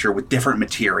architecture with different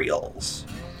materials.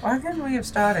 Why couldn't we have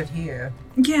started here?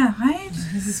 Yeah, right?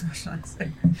 This is much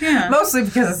nicer. Yeah. Mostly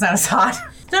because it's not as hot.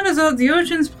 That is all. The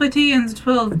ocean's pretty and the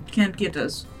 12 can't get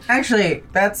us. Actually,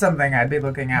 that's something I'd be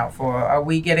looking out for. Are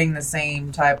we getting the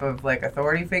same type of like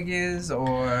authority figures,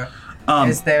 or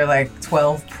is there like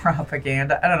 12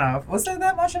 propaganda? I don't know. Was there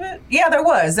that much of it? Yeah, there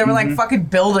was. There were like fucking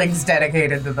buildings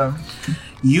dedicated to them.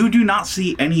 You do not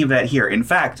see any of that here. In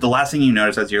fact, the last thing you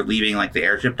notice as you're leaving like the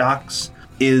airship docks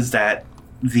is that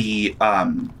the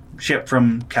ship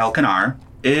from Kalkanar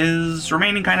is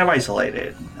remaining kind of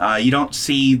isolated. You don't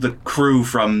see the crew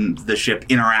from the ship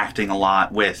interacting a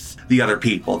lot with the other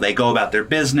people. They go about their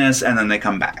business and then they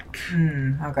come back.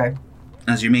 Okay.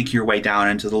 As you make your way down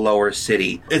into the lower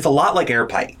city, it's a lot like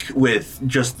Airpike, with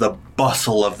just the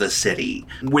bustle of the city,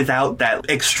 without that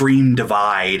extreme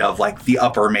divide of like the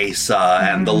upper mesa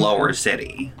and the lower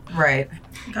city. Right.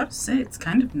 I gotta say, it's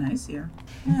kind of nice here.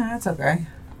 Yeah, that's okay.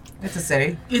 It's a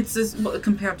city. It's just, well,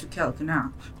 compared to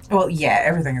Kalkanar. Well, yeah,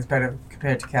 everything is better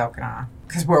compared to Kalkanar.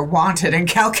 Because we're wanted in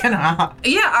Kalkanar.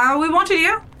 Yeah, we wanted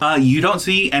here. You don't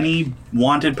see any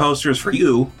wanted posters for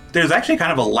you. There's actually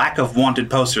kind of a lack of wanted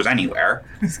posters anywhere.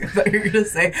 I thought you were going to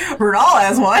say, Renal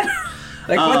has one.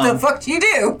 Like, what the fuck do you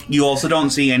do? You also don't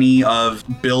see any of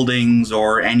buildings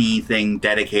or anything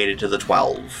dedicated to the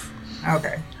 12.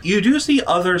 Okay. You do see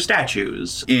other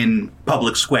statues in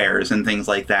public squares and things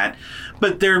like that,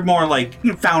 but they're more like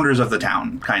founders of the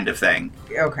town kind of thing.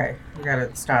 Okay, we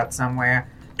gotta start somewhere.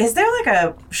 Is there like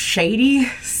a shady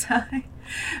side?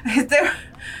 Is there...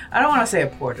 I don't want to say a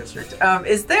poor district.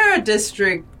 Is there a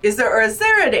district... Is there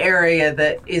an area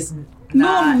that is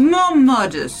not... More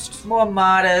modest. More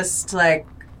modest, like,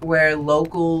 where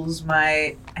locals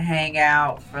might hang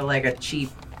out for, like, a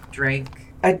cheap drink?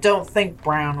 I don't think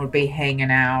Brown would be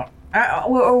hanging out.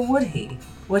 Or would he?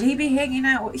 Would he be hanging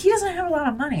out? He doesn't have a lot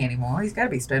of money anymore. He's got to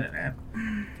be spending it.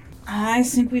 I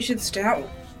think we should start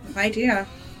right here.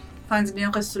 Find the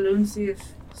nearest saloon, see if...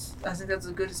 I think that's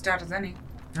as good a start as any.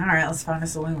 All right, let's find a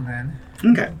saloon then.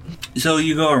 Okay. So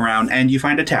you go around and you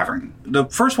find a tavern. The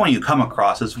first one you come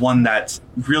across is one that's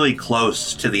really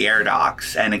close to the air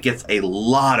docks, and it gets a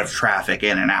lot of traffic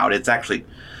in and out. It's actually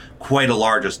quite a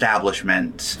large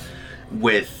establishment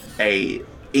with a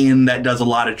inn that does a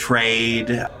lot of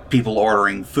trade, people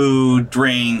ordering food,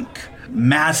 drink,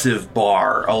 massive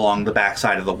bar along the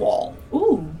backside of the wall.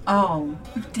 Ooh. Oh,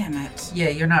 damn it. Yeah,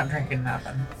 you're not drinking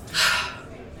nothing.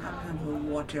 I'll have a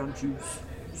water juice.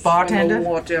 Bartender? Some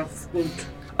water fruit.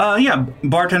 Yeah,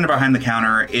 bartender behind the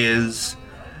counter is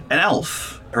an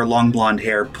elf. Her long blonde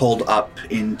hair pulled up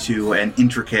into an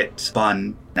intricate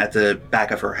bun at the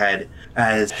back of her head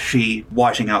as she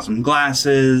washing out some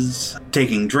glasses,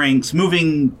 taking drinks,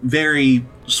 moving very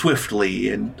swiftly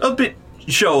and a bit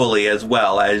showily as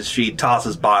well as she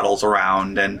tosses bottles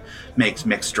around and makes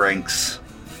mixed drinks.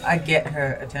 I get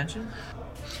her attention.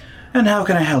 And how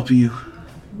can I help you?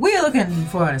 We're looking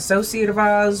for an associate of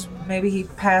ours. Maybe he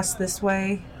passed this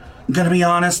way. Gonna be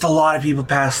honest, a lot of people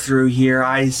pass through here.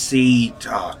 I see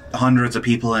hundreds of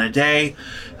people in a day.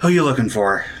 Who you looking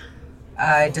for?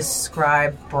 I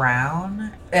describe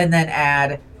Brown and then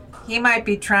add, he might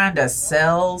be trying to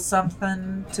sell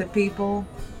something to people.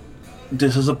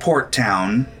 This is a port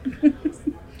town.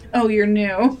 Oh, you're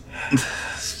new.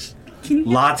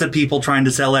 Lots of people trying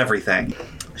to sell everything.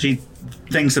 She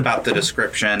thinks about the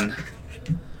description.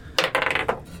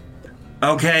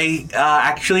 Okay,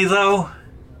 actually though,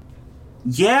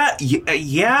 yeah,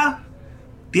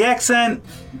 the accent,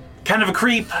 kind of a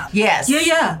creep. Yes.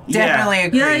 Yeah. Definitely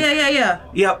agree. Yeah.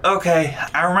 Yep, okay.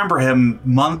 I remember him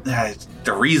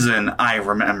the reason I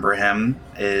remember him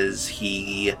is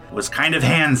he was kind of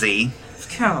handsy.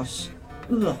 Of course.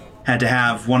 Ugh. Had to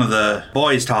have one of the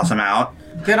boys toss him out.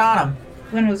 Good on him.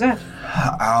 When was that?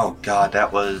 Oh god,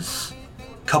 that was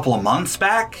a couple of months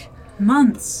back.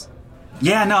 Months.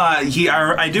 Yeah, no,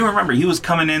 I do remember he was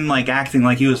coming in like acting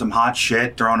like he was some hot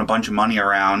shit, throwing a bunch of money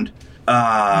around.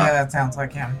 Yeah, that sounds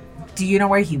like him. Do you know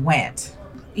where he went?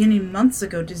 Any months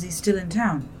ago, is he still in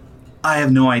town? I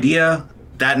have no idea.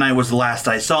 That night was the last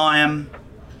I saw him.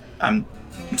 I'm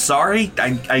sorry.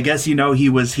 I guess you know he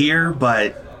was here,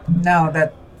 but No,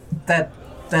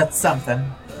 that's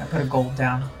something. I put a gold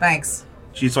down. Thanks.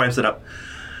 She swipes it up.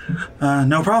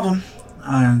 No problem.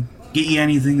 Get you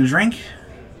anything to drink?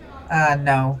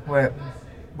 No. We're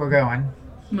going.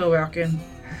 We're walking.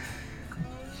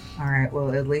 Alright,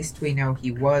 well, at least we know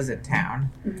he was in town.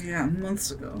 Yeah,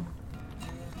 months ago.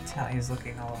 Talia's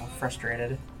looking a little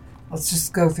frustrated. Let's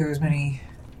just go through as many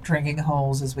drinking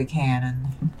holes as we can and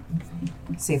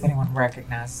see if anyone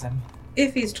recognizes him.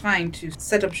 If he's trying to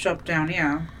set up shop down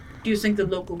here, do you think the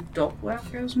local dock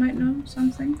workers might know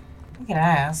something? We can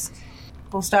ask.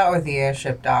 We'll start with the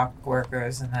airship dock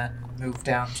workers and then move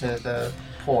down to the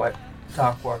port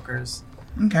dock workers.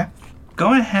 Okay.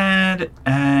 Go ahead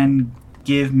and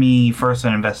give me first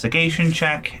an investigation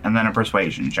check and then a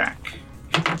persuasion check.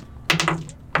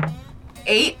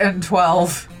 8 and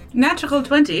 12. Natural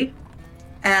 20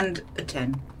 and a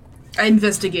 10. I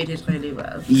investigated really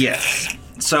well. Yes.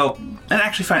 So, and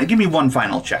actually, give me one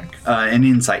final check. An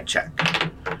insight check.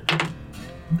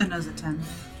 Another 10.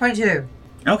 22.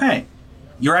 Okay.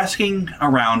 You're asking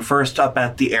around first up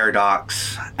at the air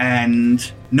docks,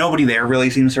 and nobody there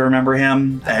really seems to remember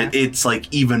him. It's like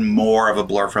even more of a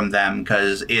blur from them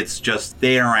because it's just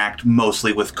they interact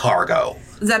mostly with cargo.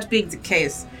 That being the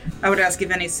case, I would ask if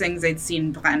anything they'd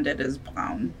seen branded as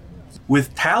brown.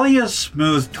 With Talia's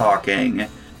smoother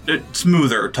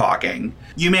talking,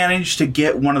 you managed to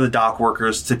get one of the dock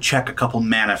workers to check a couple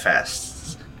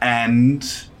manifests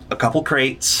and a couple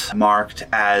crates marked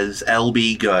as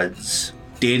LB goods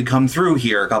did come through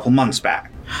here a couple months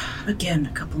back. Again,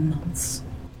 a couple months.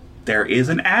 There is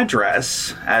an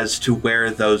address as to where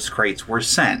those crates were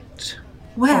sent.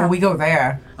 Where? Oh, we go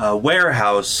there. A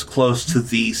warehouse close to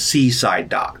the seaside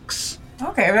docks.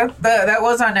 Okay, that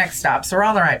was our next stop, so we're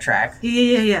on the right track.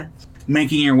 Yeah.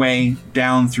 Making your way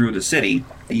down through the city,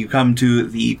 you come to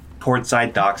the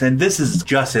portside docks, and this is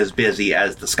just as busy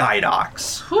as the sky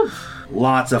docks. Whew.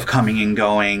 Lots of coming and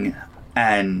going,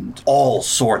 and all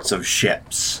sorts of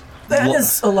ships. That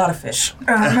is a lot of fish.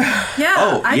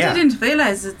 I didn't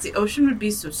realize that the ocean would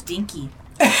be so stinky.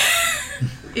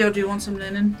 Yo, do you want some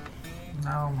linen?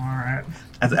 No, I'm alright.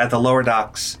 At the lower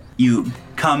docks, you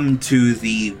come to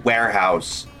the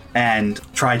warehouse and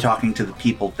try talking to the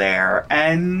people there,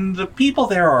 and the people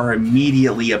there are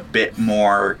immediately a bit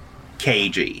more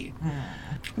cagey.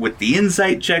 With the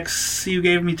insight checks you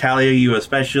gave me, Talia, you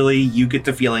especially, you get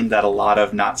the feeling that a lot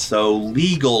of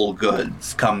not-so-legal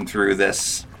goods come through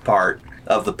this part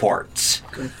of the ports.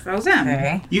 Good for them.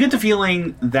 Okay. You get the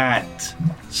feeling that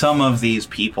some of these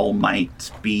people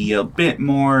might be a bit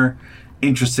more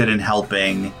interested in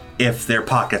helping if their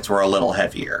pockets were a little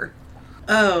heavier.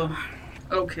 Oh,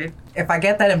 okay. If I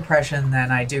get that impression,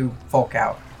 then I do fork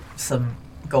out some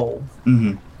gold.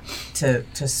 Mm-hmm.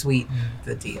 To sweeten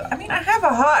the deal. I mean, I have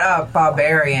a hot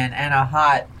barbarian and a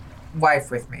hot wife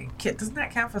with me. Kid, doesn't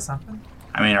that count for something?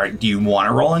 I mean, do you want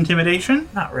to roll intimidation?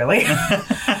 Not really.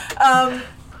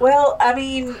 Well, I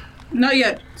mean... Not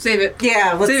yet. Save it.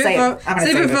 Yeah, let's save it.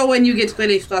 Save it for when you get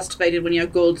really frustrated when your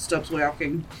gold stops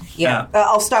working. Yeah,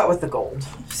 I'll start with the gold.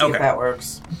 See if that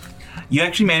works. You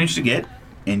actually managed to get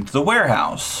into the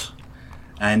warehouse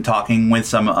and talking with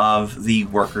some of the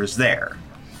workers there.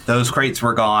 Those crates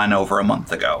were gone over a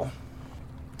month ago.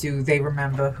 Do they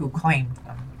remember who claimed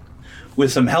them?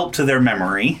 With some help to their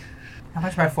memory. How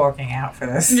much am I forking out for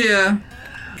this? Yeah.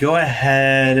 Go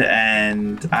ahead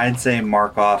and I'd say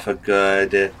mark off a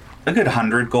good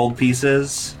 100 gold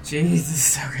pieces.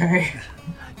 Jesus, okay.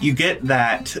 You get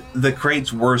that the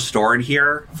crates were stored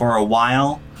here for a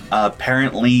while.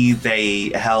 Apparently they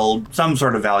held some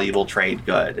sort of valuable trade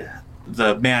good.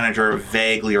 The manager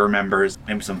vaguely remembers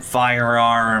maybe some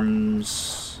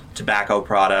firearms, tobacco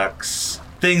products,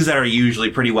 things that are usually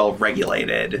pretty well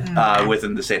regulated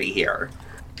within the city here.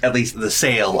 At least the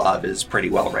sale of is pretty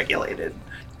well regulated.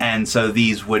 And so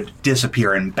these would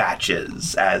disappear in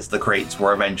batches as the crates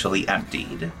were eventually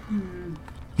emptied.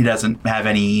 He doesn't have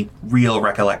any real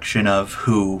recollection of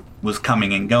who was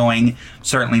coming and going,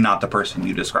 certainly not the person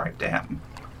you described to him.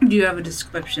 Do you have a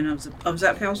description of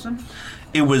that person?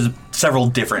 It was several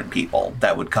different people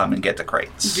that would come and get the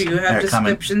crates. Do you have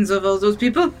descriptions of all those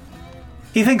people?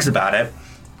 He thinks about it.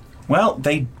 Well,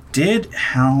 they did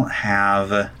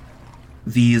have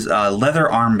these leather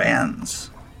armbands.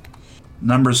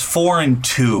 Numbers 4 and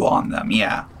 2 on them,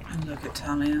 yeah. And look at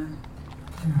Talia.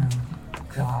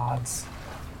 Gods.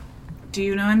 Do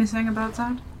you know anything about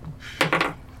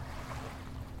that?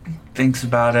 Thinks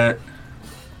about it.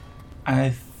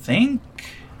 I think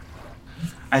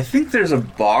there's a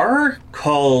bar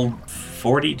called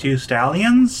 42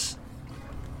 Stallions.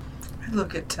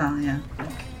 Look at Talia.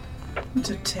 What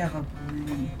a terrible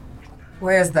name.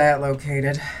 Where's that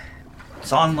located?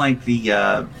 It's on like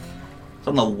it's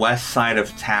on the west side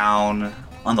of town,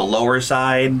 on the lower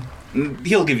side,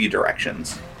 he'll give you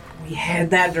directions. We head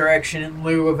that direction in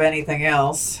lieu of anything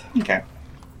else. Okay.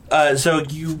 So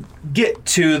you get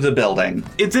to the building.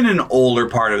 It's in an older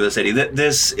part of the city.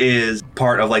 This is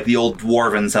part of like the old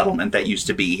dwarven settlement that used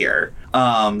to be here.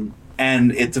 And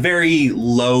it's a very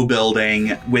low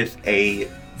building with a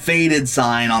faded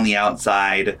sign on the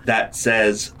outside that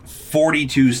says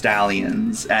 42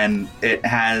 stallions. And it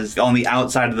has, on the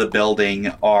outside of the building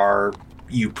are,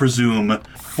 you presume,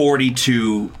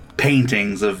 42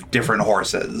 paintings of different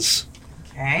horses.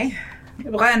 Okay.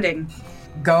 Branding.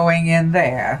 Going in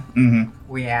there, Mm-hmm.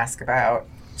 we ask about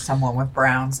someone with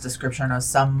Brown's description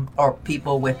or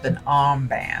people with an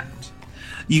armband.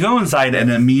 You go inside and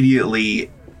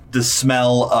immediately the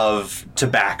smell of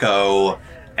tobacco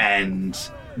and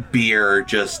beer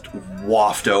just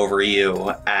waft over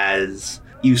you as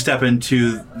you step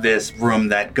into this room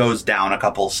that goes down a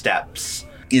couple steps.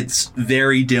 It's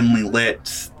very dimly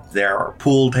lit. There are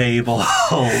pool tables.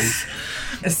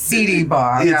 A seedy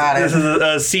bar. Got This it. is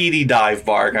a seedy dive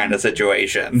bar kind of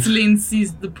situation. Celine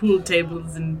sees the pool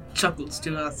tables and chuckles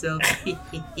to herself.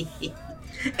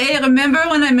 Hey, remember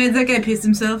when I made that guy piss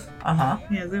himself? Uh-huh.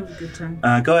 Yeah, that was a good time.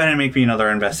 Go ahead and make me another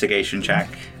investigation check.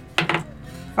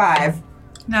 5.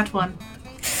 Not one.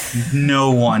 No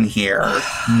one here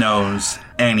knows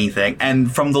anything.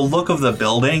 And from the look of the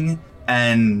building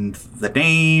and the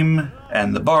name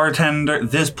and the bartender,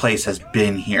 this place has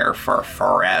been here for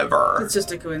forever. It's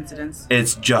just a coincidence.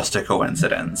 It's just a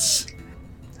coincidence.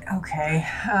 Okay.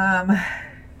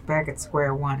 Back at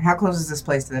square one. How close is this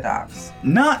place to the docks?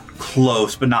 Not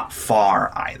close, but not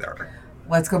far either.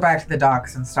 Let's go back to the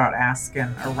docks and start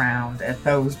asking around at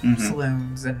those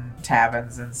saloons and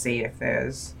taverns and see if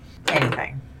there's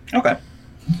anything. Okay.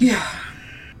 Yeah.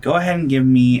 Go ahead and give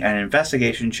me an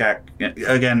investigation check.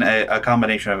 Again, a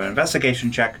combination of an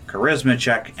investigation check, charisma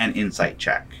check, and insight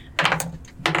check.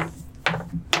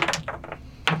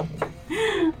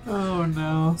 Oh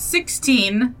no.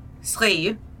 16,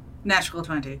 3, natural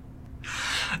 20.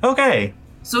 Okay.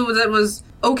 So that was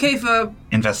okay for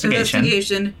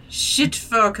Investigation. shit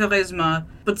for charisma,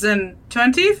 but then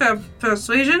 20 for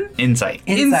persuasion? Insight.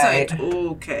 Insight.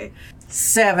 Okay.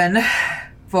 7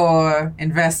 for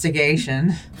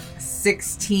investigation,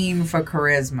 16 for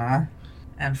charisma,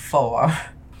 and 4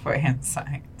 for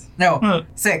insight. No, Well,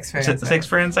 6 for Is it insight. 6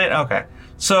 for insight? Okay.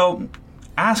 So,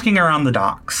 asking around the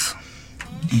docks,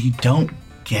 you don't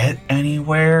get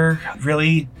anywhere,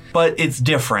 really, but it's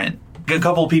different. A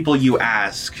couple people you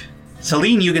ask,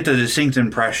 Celine, you get the distinct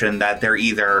impression that they're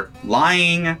either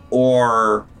lying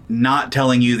or not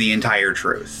telling you the entire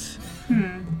truth.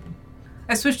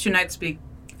 I switched to night speak.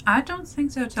 I don't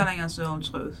think they're telling us the whole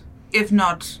truth. If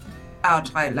not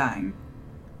outright lying.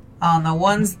 On the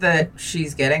ones that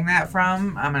she's getting that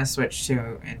from, I'm going to switch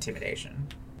to intimidation.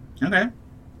 Okay.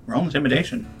 Roll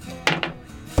intimidation.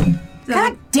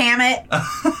 God damn it!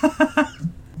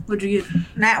 What'd you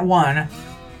get? Nat 1.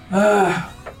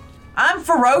 Ugh. I'm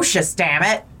ferocious, damn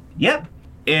it! Yep.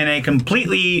 In a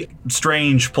completely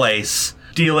strange place,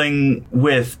 dealing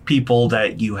with people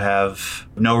that you have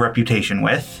no reputation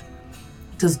with.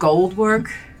 Does gold work?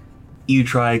 You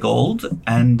try gold,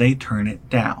 and they turn it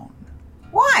down.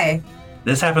 Why?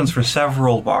 This happens for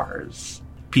several bars.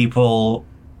 People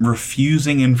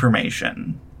refusing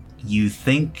information. You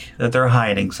think that they're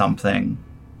hiding something,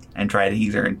 and try to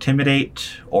either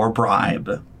intimidate or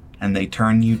bribe, and they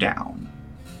turn you down.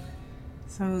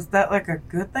 So is that like a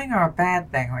good thing or a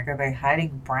bad thing? Like, are they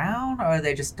hiding Brown, or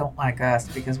they just don't like us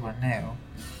because we're new?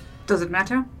 Does it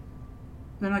matter?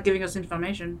 They're not giving us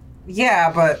information.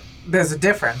 Yeah, but there's a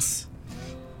difference.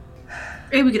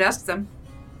 Hey, we could ask them.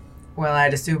 Well,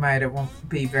 I'd assume I won't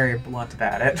be very blunt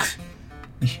about it.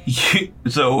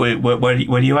 So, wait, what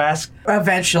do you ask?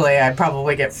 Eventually, I'd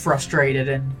probably get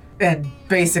frustrated and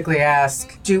basically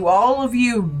ask, do all of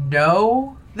you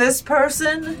know this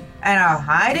person and are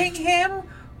hiding him?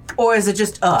 Or is it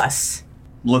just us?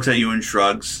 Looks at you and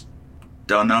shrugs.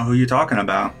 Don't know who you're talking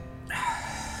about.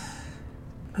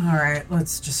 Alright,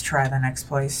 let's just try the next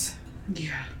place.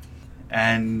 Yeah.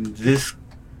 And this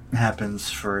happens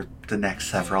for the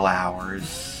next several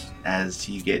hours as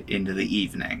you get into the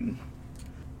evening.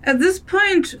 At this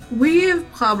point, we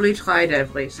have probably tried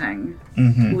everything.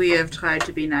 Mm-hmm. We have tried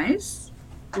to be nice.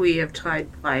 We have tried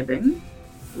bribing.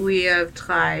 We have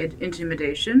tried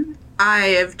intimidation. I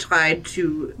have tried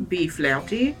to be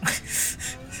flirty.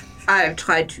 I have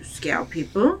tried to scare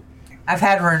people. I've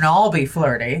had Renal be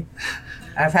flirty.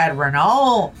 I've had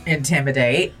Renal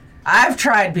intimidate. I've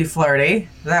tried be flirty.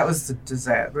 That was a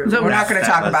disaster. We're not going to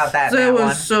talk about that. That was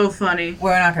one. so funny.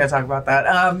 We're not going to talk about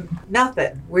that.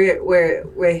 Nothing.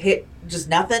 We're Just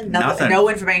nothing? Nothing. No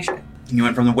information. You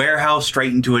went from the warehouse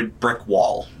straight into a brick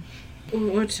wall.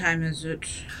 What time is it?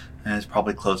 And it's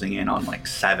probably closing in on like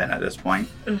 7 at this point.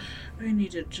 I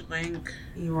need a drink.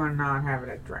 You are not having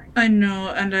a drink. I know,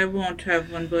 and I won't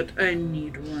have one, but I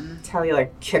need one. Tally,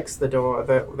 like, kicks the door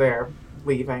that they're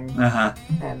leaving Uh-huh.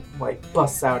 and, like,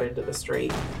 busts out into the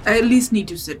street. I at least need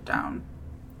to sit down.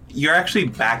 You're actually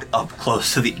back up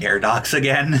close to the air docks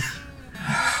again.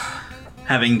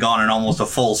 Having gone in almost a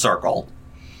full circle.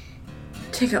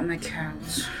 Take out my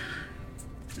cards.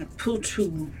 I pull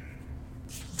 2.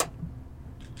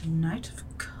 Knight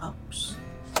of Cups.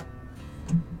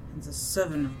 And the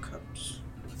 7 of Cups.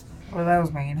 What do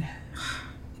those mean?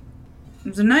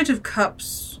 The Knight of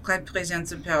Cups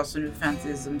represents a person who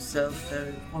fancies himself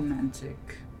very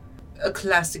romantic. A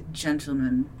classic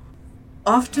gentleman.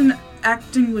 Often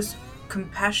acting with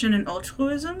compassion and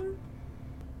altruism,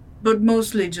 but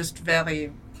mostly just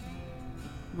very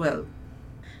well.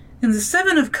 And the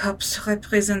 7 of Cups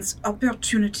represents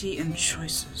opportunity and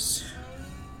choices.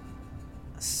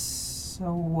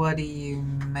 So what do you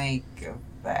make of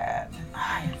that?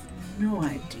 I have no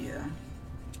idea.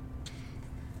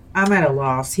 I'm at a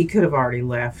loss. He could have already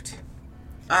left.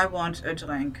 I want a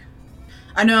drink.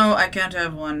 I know I can't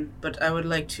have one, but I would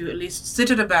like to at least sit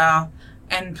at a bar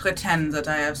and pretend that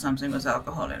I have something with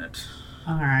alcohol in it.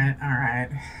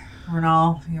 Alright.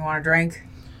 Renal, you want a drink?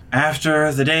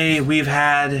 After the day we've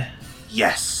had,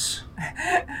 yes.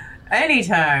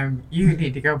 Anytime you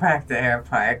need to go back to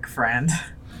Airpike, friend.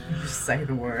 Just say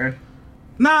the word.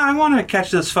 Nah, I want to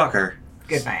catch this fucker.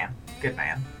 Good man.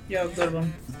 Yo, good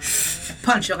one.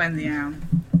 Punch her in the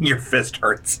arm. Your fist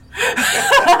hurts.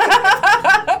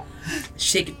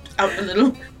 Shake it out a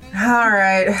little.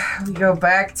 Alright, we go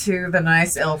back to the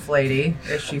nice elf lady.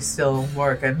 Is she still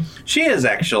working? She is,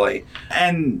 actually.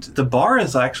 And the bar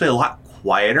is actually a lot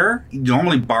quieter.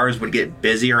 Normally bars would get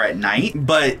busier at night,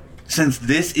 but since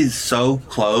this is so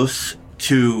close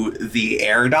to the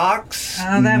air docks,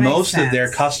 most of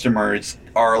their customers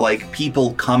are like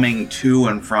people coming to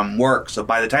and from work. So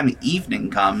by the time the evening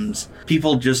comes,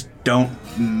 people just don't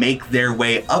make their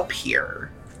way up here.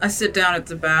 I sit down at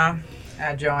the bar.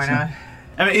 Joanna.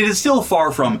 I mean, it is still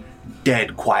far from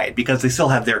dead quiet because they still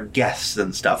have their guests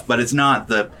and stuff, but it's not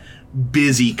the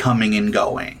busy coming and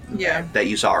going that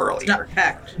you saw earlier. It's not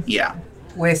packed. Yeah.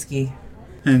 Whiskey.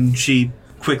 And she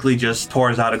quickly just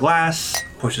pours out a glass,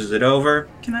 pushes it over.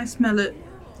 Can I smell it?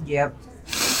 Yep.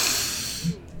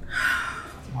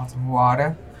 Want some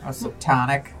water? Or some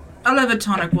tonic? I'll have a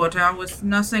tonic water with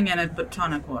nothing in it but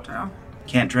tonic water.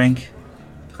 Can't drink?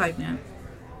 Pregnant.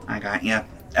 I got ya.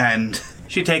 And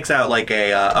she takes out like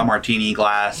a martini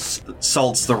glass,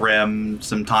 salts the rim,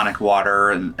 some tonic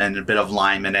water, and a bit of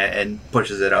lime in it, and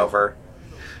pushes it over.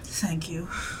 Thank you.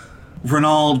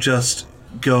 Renal just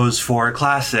goes for a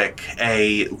classic,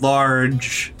 a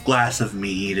large glass of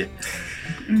mead.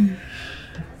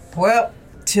 Well,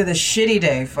 to the shitty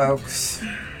day, folks.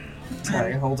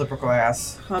 Tally holds up her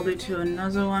glass. Probably to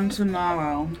another one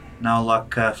tomorrow. No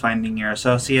luck finding your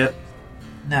associate?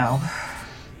 No.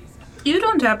 You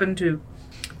don't happen to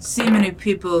see many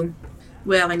people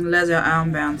wearing leather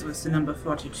armbands with the number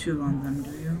 42 on them,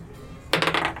 do you?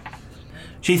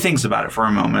 She thinks about it for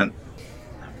a moment.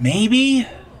 Maybe?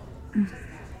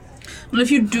 Well, if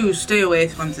you do, stay away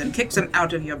from them. Kick them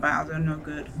out of your bar. They're no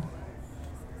good.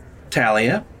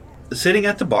 Talia, sitting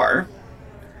at the bar,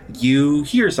 you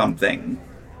hear something.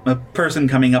 A person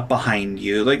coming up behind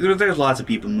you. Like, there's lots of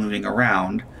people moving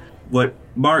around. What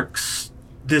marks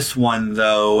this one,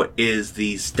 though, is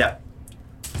the step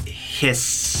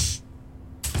hiss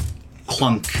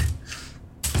clunk.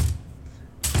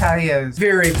 Talia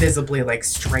very visibly, like,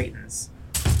 straightens.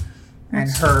 And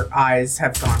her eyes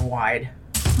have gone wide.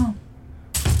 Oh.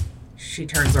 She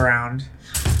turns around.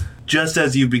 Just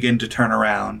as you begin to turn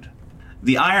around,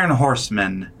 the Iron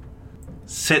Horseman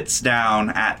sits down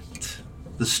at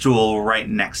the stool right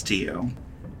next to you.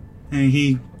 And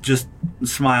he just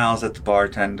smiles at the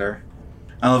bartender.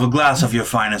 I'll have a glass of your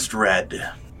finest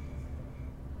red.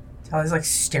 Talia's, like,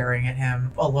 staring at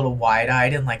him a little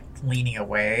wide-eyed and, like, leaning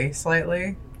away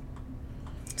slightly.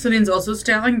 Celine's also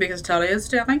staring because Talia is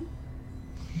staring?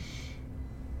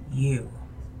 You.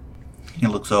 He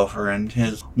looks over and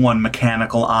his one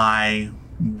mechanical eye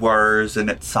whirs in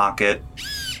its socket.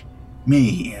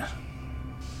 Me.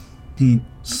 He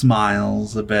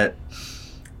smiles a bit.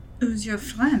 Who's your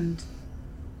friend?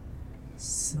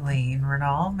 Celine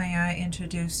Renal, may I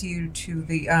introduce you to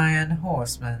the Iron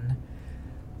Horseman,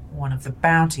 one of the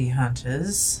bounty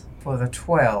hunters for the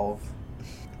 12.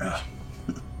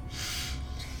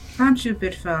 Aren't you a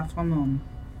bit far from home?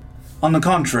 On the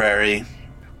contrary,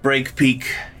 Break Peak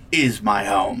is my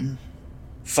home.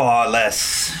 Far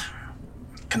less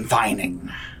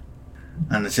confining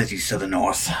than the cities to the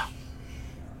north.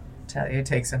 Talia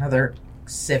takes another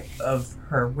sip of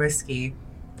her whiskey.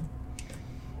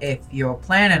 If you're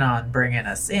planning on bringing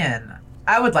us in,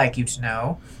 I would like you to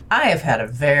know I have had a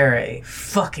very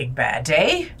fucking bad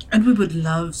day. And we would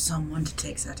love someone to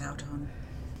take that out on.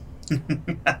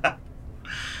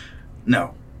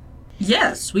 No.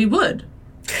 Yes, we would.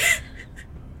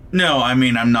 No, I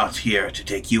mean, I'm not here to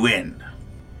take you in.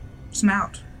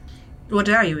 Smart. What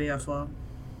are you here for?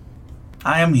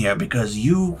 I am here because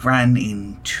you ran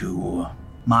into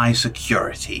my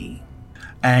security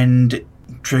and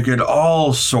triggered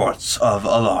all sorts of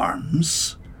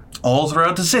alarms all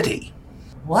throughout the city.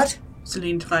 What?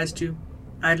 Celine tries to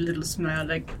add a little smile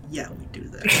like, yeah, we do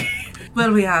that.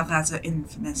 Well, we are rather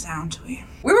infamous, aren't we?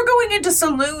 We were going into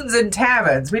saloons and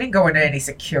taverns. We didn't go into any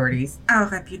securities. Our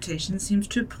reputation seems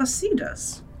to precede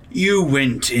us. You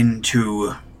went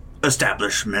into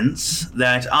establishments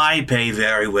that I pay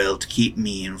very well to keep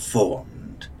me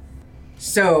informed.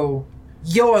 So,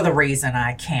 you're the reason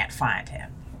I can't find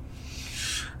him.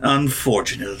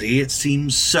 Unfortunately, it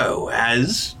seems so,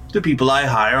 as the people I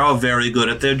hire are very good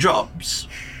at their jobs.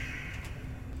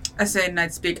 I say in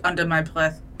night speak under my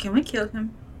breath. Can we kill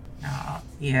him? Not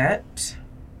yet.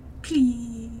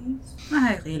 Please.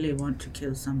 I really want to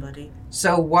kill somebody.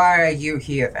 So why are you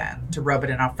here then? To rub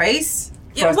it in our face?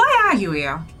 Yeah, why are you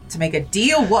here? To make a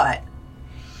deal what?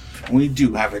 We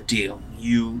do have a deal.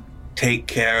 You take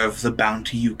care of the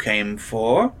bounty you came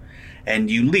for, and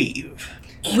you leave.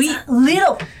 We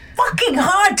little fucking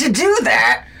hard to do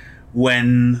that.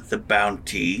 When the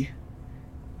bounty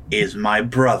is my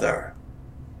brother.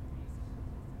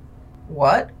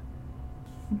 What?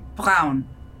 Brown.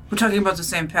 We're talking about the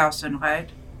same person, right?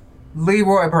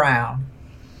 Leroy Brown.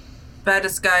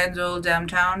 Baddest guy in the whole damn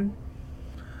town?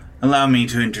 Allow me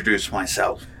to introduce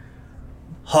myself.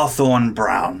 Hawthorne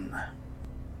Brown.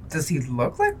 Does he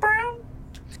look like Brown?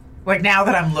 Like now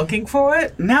that I'm looking for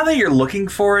it? Now that you're looking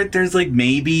for it, there's like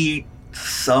maybe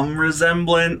some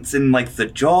resemblance in like the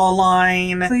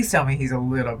jawline. Please tell me he's a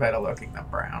little better looking than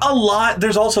Brown. A lot.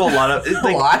 There's also a lot of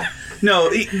like, a lot? No,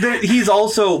 he's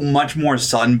also much more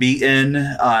sunbeaten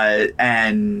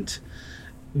and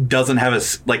doesn't have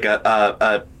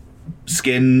a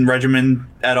skin regimen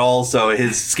at all. So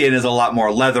his skin is a lot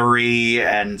more leathery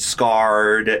and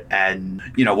scarred, and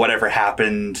whatever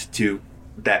happened to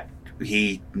that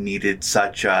he needed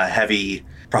such heavy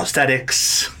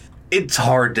prosthetics. It's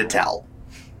hard to tell.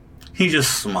 He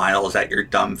just smiles at your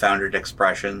dumbfounded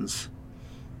expressions.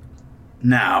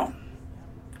 Now,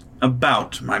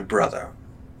 about my brother.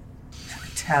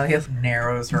 Talia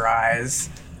narrows her eyes.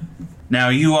 Now,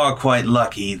 you are quite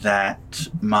lucky that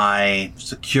my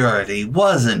security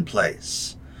was in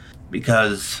place,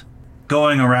 because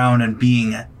going around and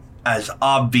being as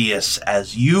obvious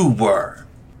as you were,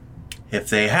 if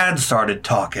they had started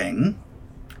talking,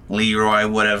 Leroy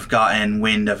would have gotten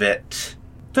wind of it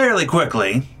fairly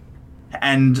quickly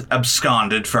and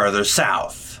absconded further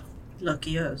south.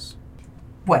 Lucky us.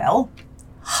 Well,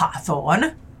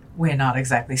 Hawthorne, we're not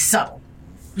exactly subtle.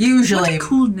 Usually... What a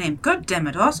cool name. God damn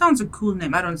it. Hawthorne's a cool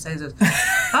name. I don't say this.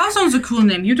 Hawthorne's a cool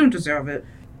name. You don't deserve it.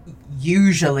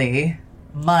 Usually,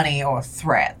 money or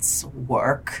threats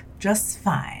work just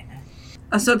fine.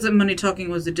 I thought that money talking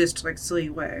was the district's silly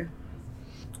way.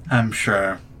 I'm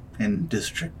sure in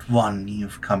District 1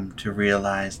 you've come to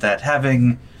realize that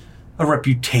having a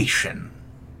reputation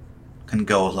can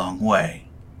go a long way.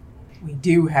 We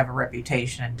do have a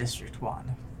reputation in District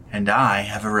 1. And I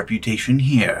have a reputation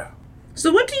here.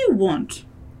 So what do you want?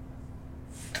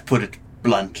 To put it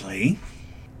bluntly,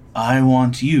 I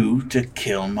want you to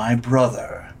kill my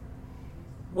brother.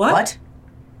 What?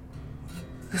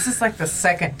 This is like the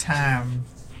second time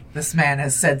this man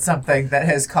has said something that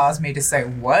has caused me to say,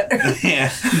 what? Yeah,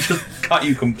 just caught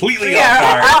you completely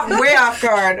off guard. Way off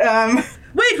guard.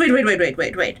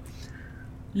 Wait.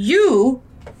 You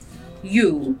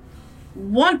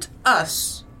want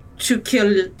us to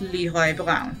kill Leroy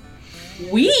Brown.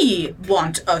 We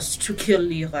want us to kill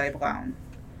Leroy Brown.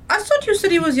 I thought you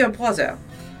said he was your brother.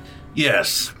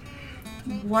 Yes.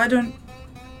 Why don't...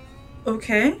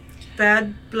 Okay.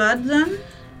 Bad blood, then?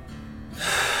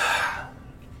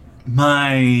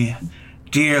 My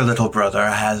dear little brother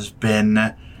has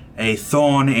been a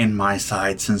thorn in my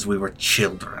side since we were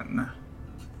children.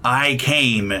 I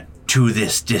came to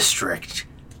this district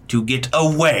to get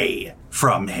away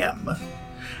from him.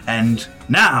 And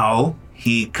now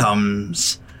he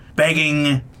comes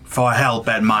begging for help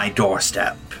at my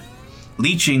doorstep,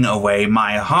 leeching away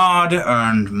my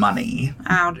hard-earned money.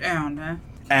 Hard-earned, eh?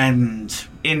 and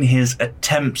in his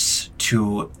attempts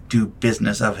to do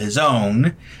business of his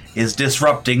own, is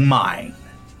disrupting mine.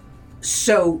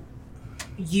 So,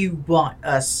 you want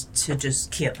us to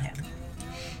just kill him?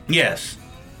 Yes.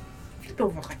 Get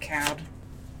over the cowed.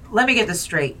 Let me get this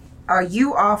straight. Are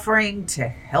you offering to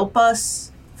help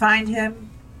us find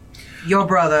him? Your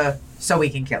brother, so we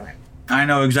can kill him. I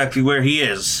know exactly where he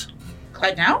is.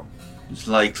 Right now? He's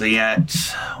likely at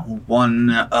one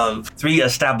of 3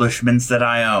 establishments that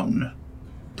I own.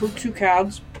 Put 2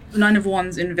 cards, none of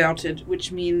one's inverted,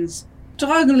 which means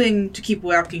struggling to keep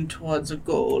working towards a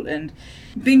goal and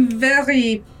being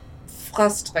very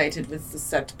frustrated with the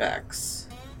setbacks.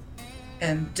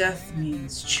 And death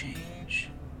means change.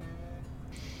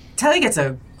 Tally gets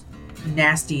a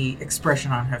nasty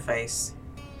expression on her face.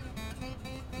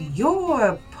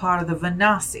 You're part of the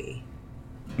Vanassi.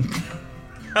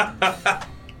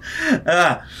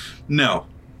 No.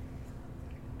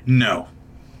 No.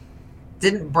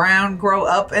 Didn't Brown grow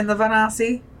up in the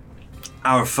Vanassi?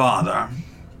 Our father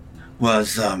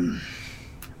was,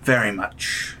 very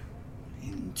much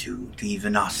into the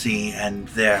Vanassi and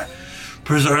their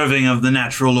preserving of the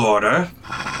natural order.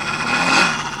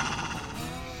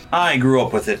 I grew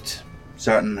up with it,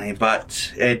 certainly,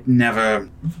 but it never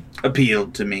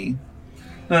appealed to me.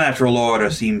 The natural order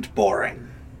seemed boring.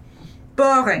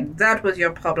 Boring. That was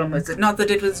your problem with it. Not that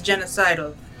it was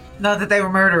genocidal. Not that they were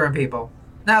murdering people.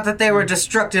 Not that they were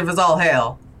destructive as all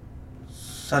hell.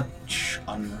 Such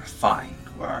unrefined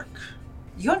work.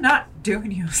 You're not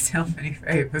doing yourself any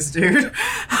favors, dude.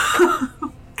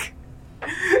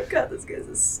 God, this guy's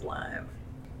a slime.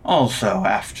 Also,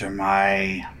 after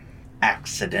my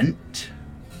accident,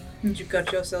 Did you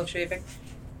cut yourself shaving?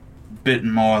 bit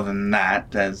more than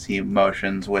that as he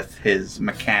motions with his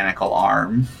mechanical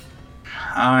arm,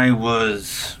 I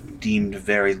was deemed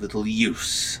very little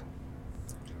use.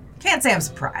 Can't say I'm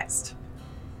surprised.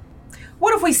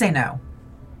 What if we say no?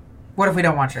 What if we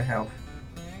don't want your help?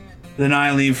 Then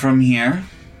I leave from here,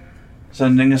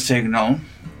 sending a signal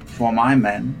for my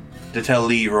men to tell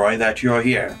Leroy that you're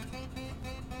here,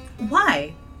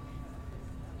 Why?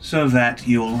 so that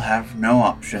you'll have no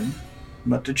option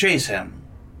but to chase him.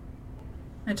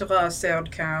 I draw a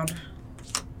 3rd card.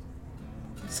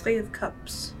 3 of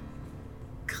Cups.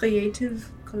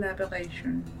 Creative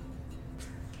collaboration.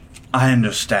 I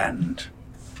understand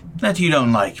that you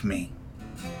don't like me.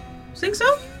 Think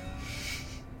so?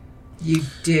 You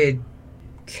did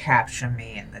capture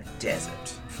me in the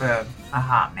desert for a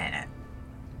hot minute.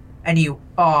 And you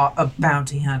are a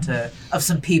bounty hunter of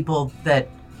some people that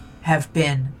have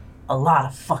been a lot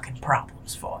of fucking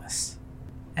problems for us.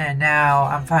 And now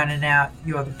I'm finding out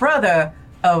you're the brother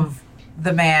of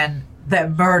the man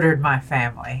that murdered my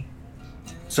family.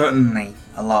 Certainly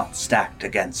a lot stacked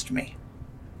against me.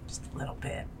 Just a little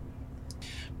bit.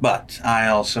 But I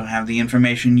also have the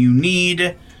information you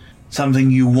need,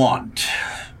 something you want.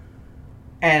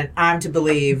 And I'm to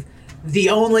believe the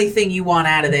only thing you want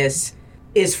out of this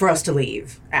is for us to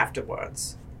leave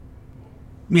afterwards.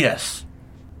 Yes,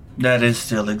 that is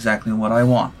still exactly what I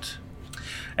want.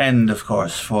 And, of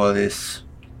course, for this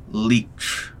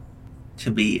leech to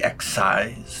be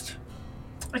excised.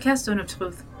 I cast Stone of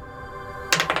Truth.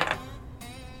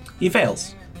 He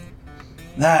fails.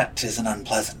 That is an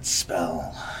unpleasant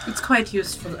spell. It's quite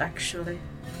useful, actually.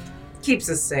 Keeps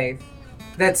us safe.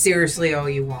 That's seriously all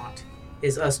you want,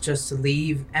 is us just to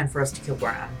leave and for us to kill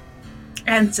Brown.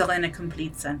 Answer in a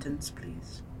complete sentence,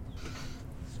 please.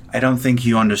 I don't think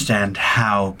you understand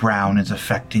how Brown is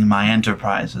affecting my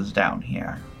enterprises down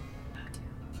here.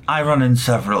 I run in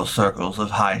several circles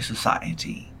of high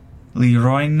society.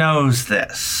 Leroy knows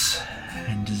this,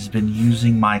 and has been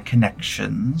using my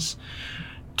connections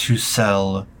to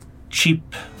sell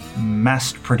cheap,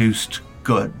 mass-produced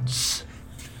goods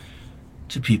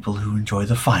to people who enjoy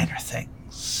the finer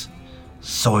things,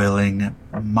 soiling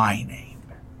my name.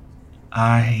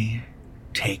 I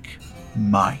take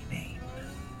my name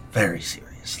very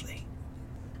seriously.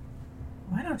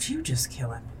 Why don't you just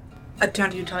kill him? I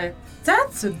turn to you, Talia.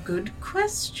 That's a good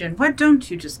question. Why don't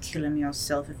you just kill him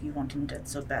yourself if you want him dead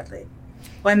so badly?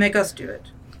 Why make us do it?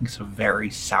 It's a very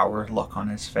sour look on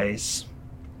his face.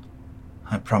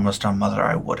 I promised our mother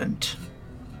I wouldn't.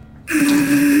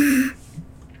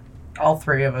 All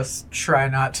 3 of us try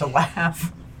not to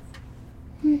laugh.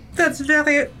 That's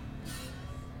very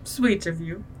sweet of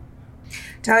you.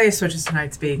 Talia switches to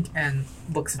Nightspeak and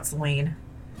looks at Celine.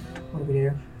 What do we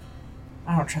do?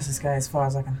 I don't trust this guy as far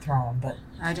as I can throw him, but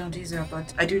I don't either,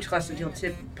 but I do trust that he'll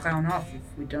tip Brown off if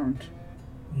we don't.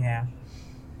 yeah.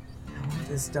 I want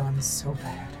this done so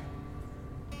bad.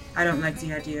 I don't like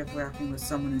the idea of working with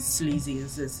someone as sleazy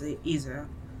as this either.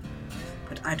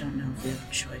 but I don't know if we have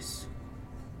a choice.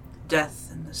 Death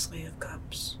and the 3 of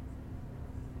Cups.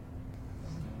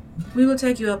 We will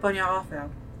take you up on your offer.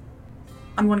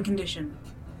 On one condition.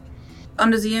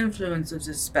 Under the influence of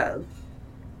this spell,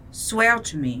 swear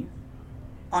to me,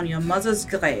 on your mother's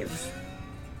grave,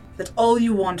 that all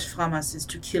you want from us is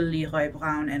to kill Leroy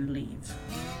Brown and leave.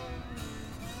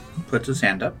 Puts his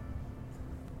hand up.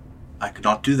 I could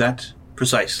not do that,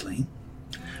 precisely,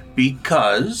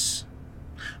 because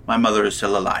my mother is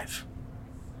still alive.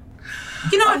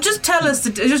 You know, just tell us,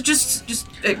 just.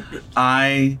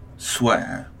 I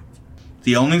swear,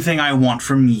 the only thing I want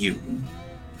from you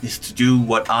is to do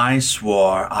what I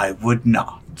swore I would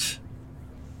not.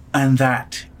 And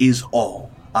that is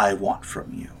all I want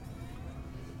from you.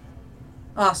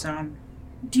 Awesome.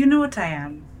 Do you know what I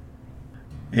am?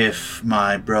 If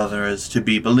my brother is to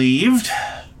be believed,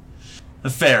 a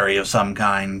fairy of some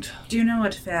kind. Do you know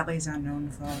what fairies are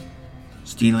known for?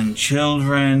 Stealing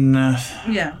children,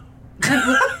 Yeah.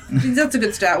 That's a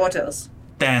good start. What else?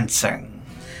 dancing.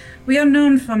 We are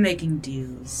known for making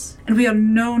deals. And we are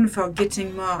known for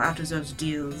getting more out of those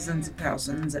deals than the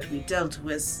persons that we dealt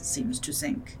with seems to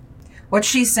think. What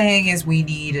she's saying is we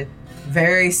need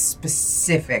very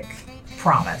specific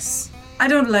promise. I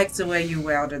don't like the way you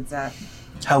worded that.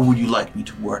 How would you like me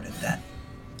to word it then?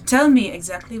 Tell me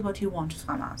exactly what you want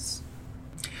from us.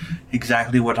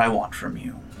 Exactly what I want from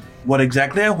you. What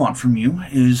exactly I want from you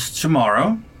is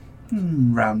tomorrow,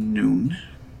 around noon,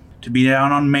 to be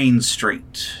down on Main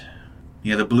Street,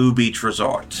 near the Blue Beach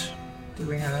Resort. Do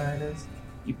we know where that is?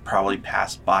 You probably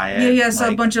passed by it. Yeah, I saw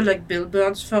a bunch of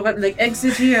billboards for it,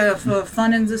 exit here for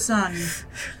fun in the sun.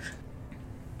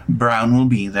 Brown will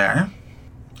be there,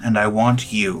 and I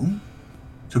want you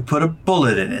to put a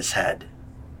bullet in his head.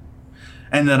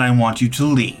 And then I want you to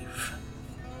leave.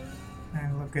 I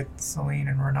look at Celine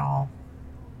and Renal.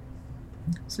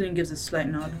 Celine gives a slight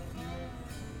nod.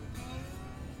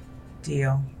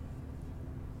 Deal.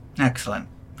 Excellent.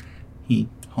 He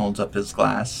holds up his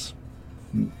glass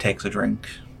and takes a drink.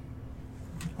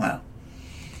 Well,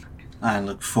 I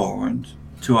look forward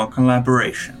to our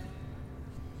collaboration.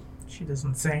 She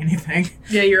doesn't say anything.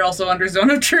 Yeah, you're also under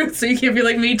zone of truth, so you can't be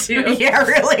like me too. Yeah,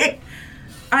 really?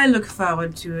 I look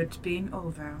forward to it being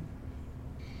over.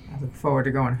 I look forward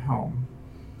to going home.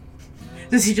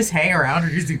 Does he just hang around or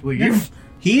does he leave?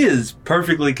 He is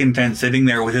perfectly content sitting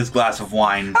there with his glass of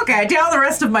wine. Okay, down the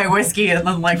rest of my whiskey and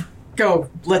then go,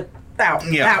 out,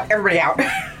 everybody out.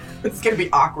 It's gonna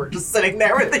be awkward just sitting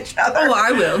there with each other. Oh,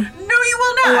 I will. No, you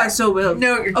will not. Oh, I so will.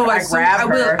 No, you're I grab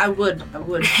her. I would.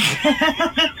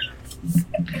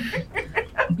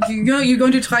 You're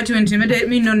going to try to intimidate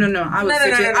me? No. I will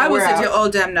sit here. I will sit here all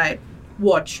damn night.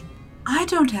 Watch. I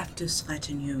don't have to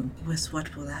threaten you with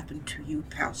what will happen to you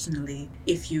personally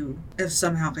if you have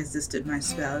somehow resisted my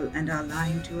spell and are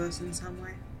lying to us in some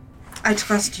way. I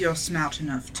trust you're smart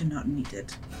enough to not need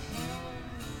it.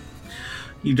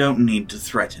 You don't need to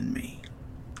threaten me.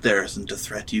 There isn't a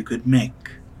threat you could make.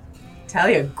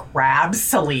 Talia grabs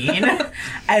Celine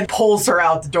and pulls her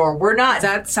out the door. We're not.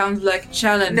 That sounds like a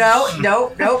challenge. No.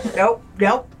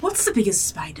 What's the biggest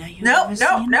spider you've ever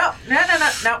seen? No.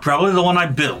 Probably the one I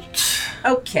built.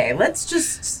 Okay, let's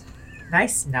just...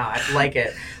 Nice nod. Like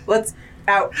it. Let's...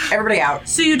 Out. Everybody out.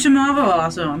 See you tomorrow,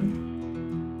 awesome.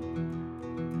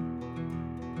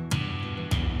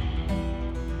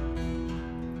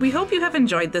 We hope you have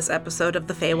enjoyed this episode of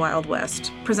The Feywild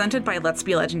West, presented by Let's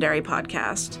Be Legendary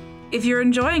podcast. If you're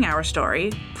enjoying our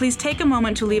story, please take a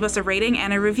moment to leave us a rating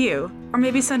and a review, or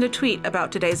maybe send a tweet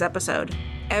about today's episode.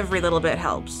 Every little bit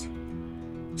helps.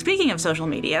 Speaking of social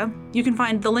media, you can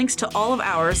find the links to all of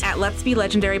ours at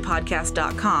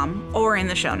letsbelegendarypodcast.com or in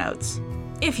the show notes.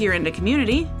 If you're into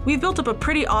community, we've built up a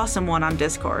pretty awesome one on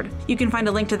Discord. You can find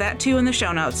a link to that too in the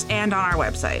show notes and on our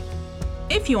website.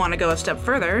 If you want to go a step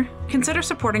further, consider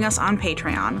supporting us on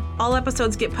Patreon. All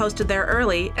episodes get posted there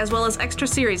early, as well as extra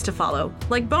series to follow,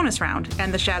 like Bonus Round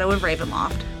and The Shadow of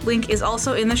Ravenloft. Link is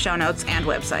also in the show notes and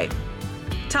website.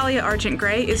 Talia Argent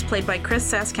Grey is played by Chris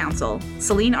Sass-Council.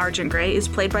 Celine Argent Grey is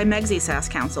played by Megsy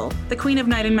Sass-Council. The Queen of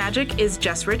Night and Magic is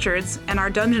Jess Richards, and our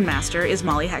Dungeon Master is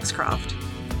Molly Hexcroft.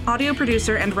 Audio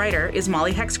producer and writer is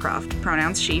Molly Hexcroft,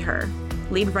 pronouns she, her.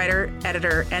 Lead writer,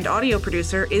 editor, and audio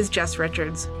producer is Jess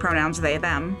Richards, pronouns they,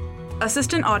 them.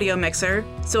 Assistant audio mixer,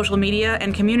 social media,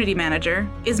 and community manager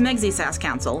is Megsy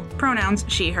Sass-Council, pronouns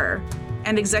she, her.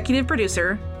 And executive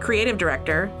producer, creative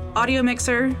director, audio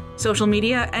mixer, social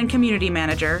media, and community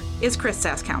manager is Chris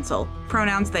Sass-Council,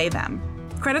 pronouns they, them.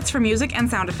 Credits for music and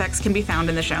sound effects can be found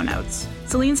in the show notes.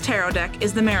 Celine's tarot deck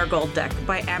is the Marigold deck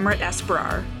by Amrit S.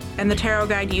 Brar, and the tarot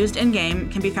guide used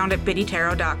in-game can be found at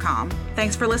biddytarot.com.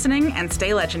 Thanks for listening, and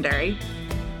stay legendary.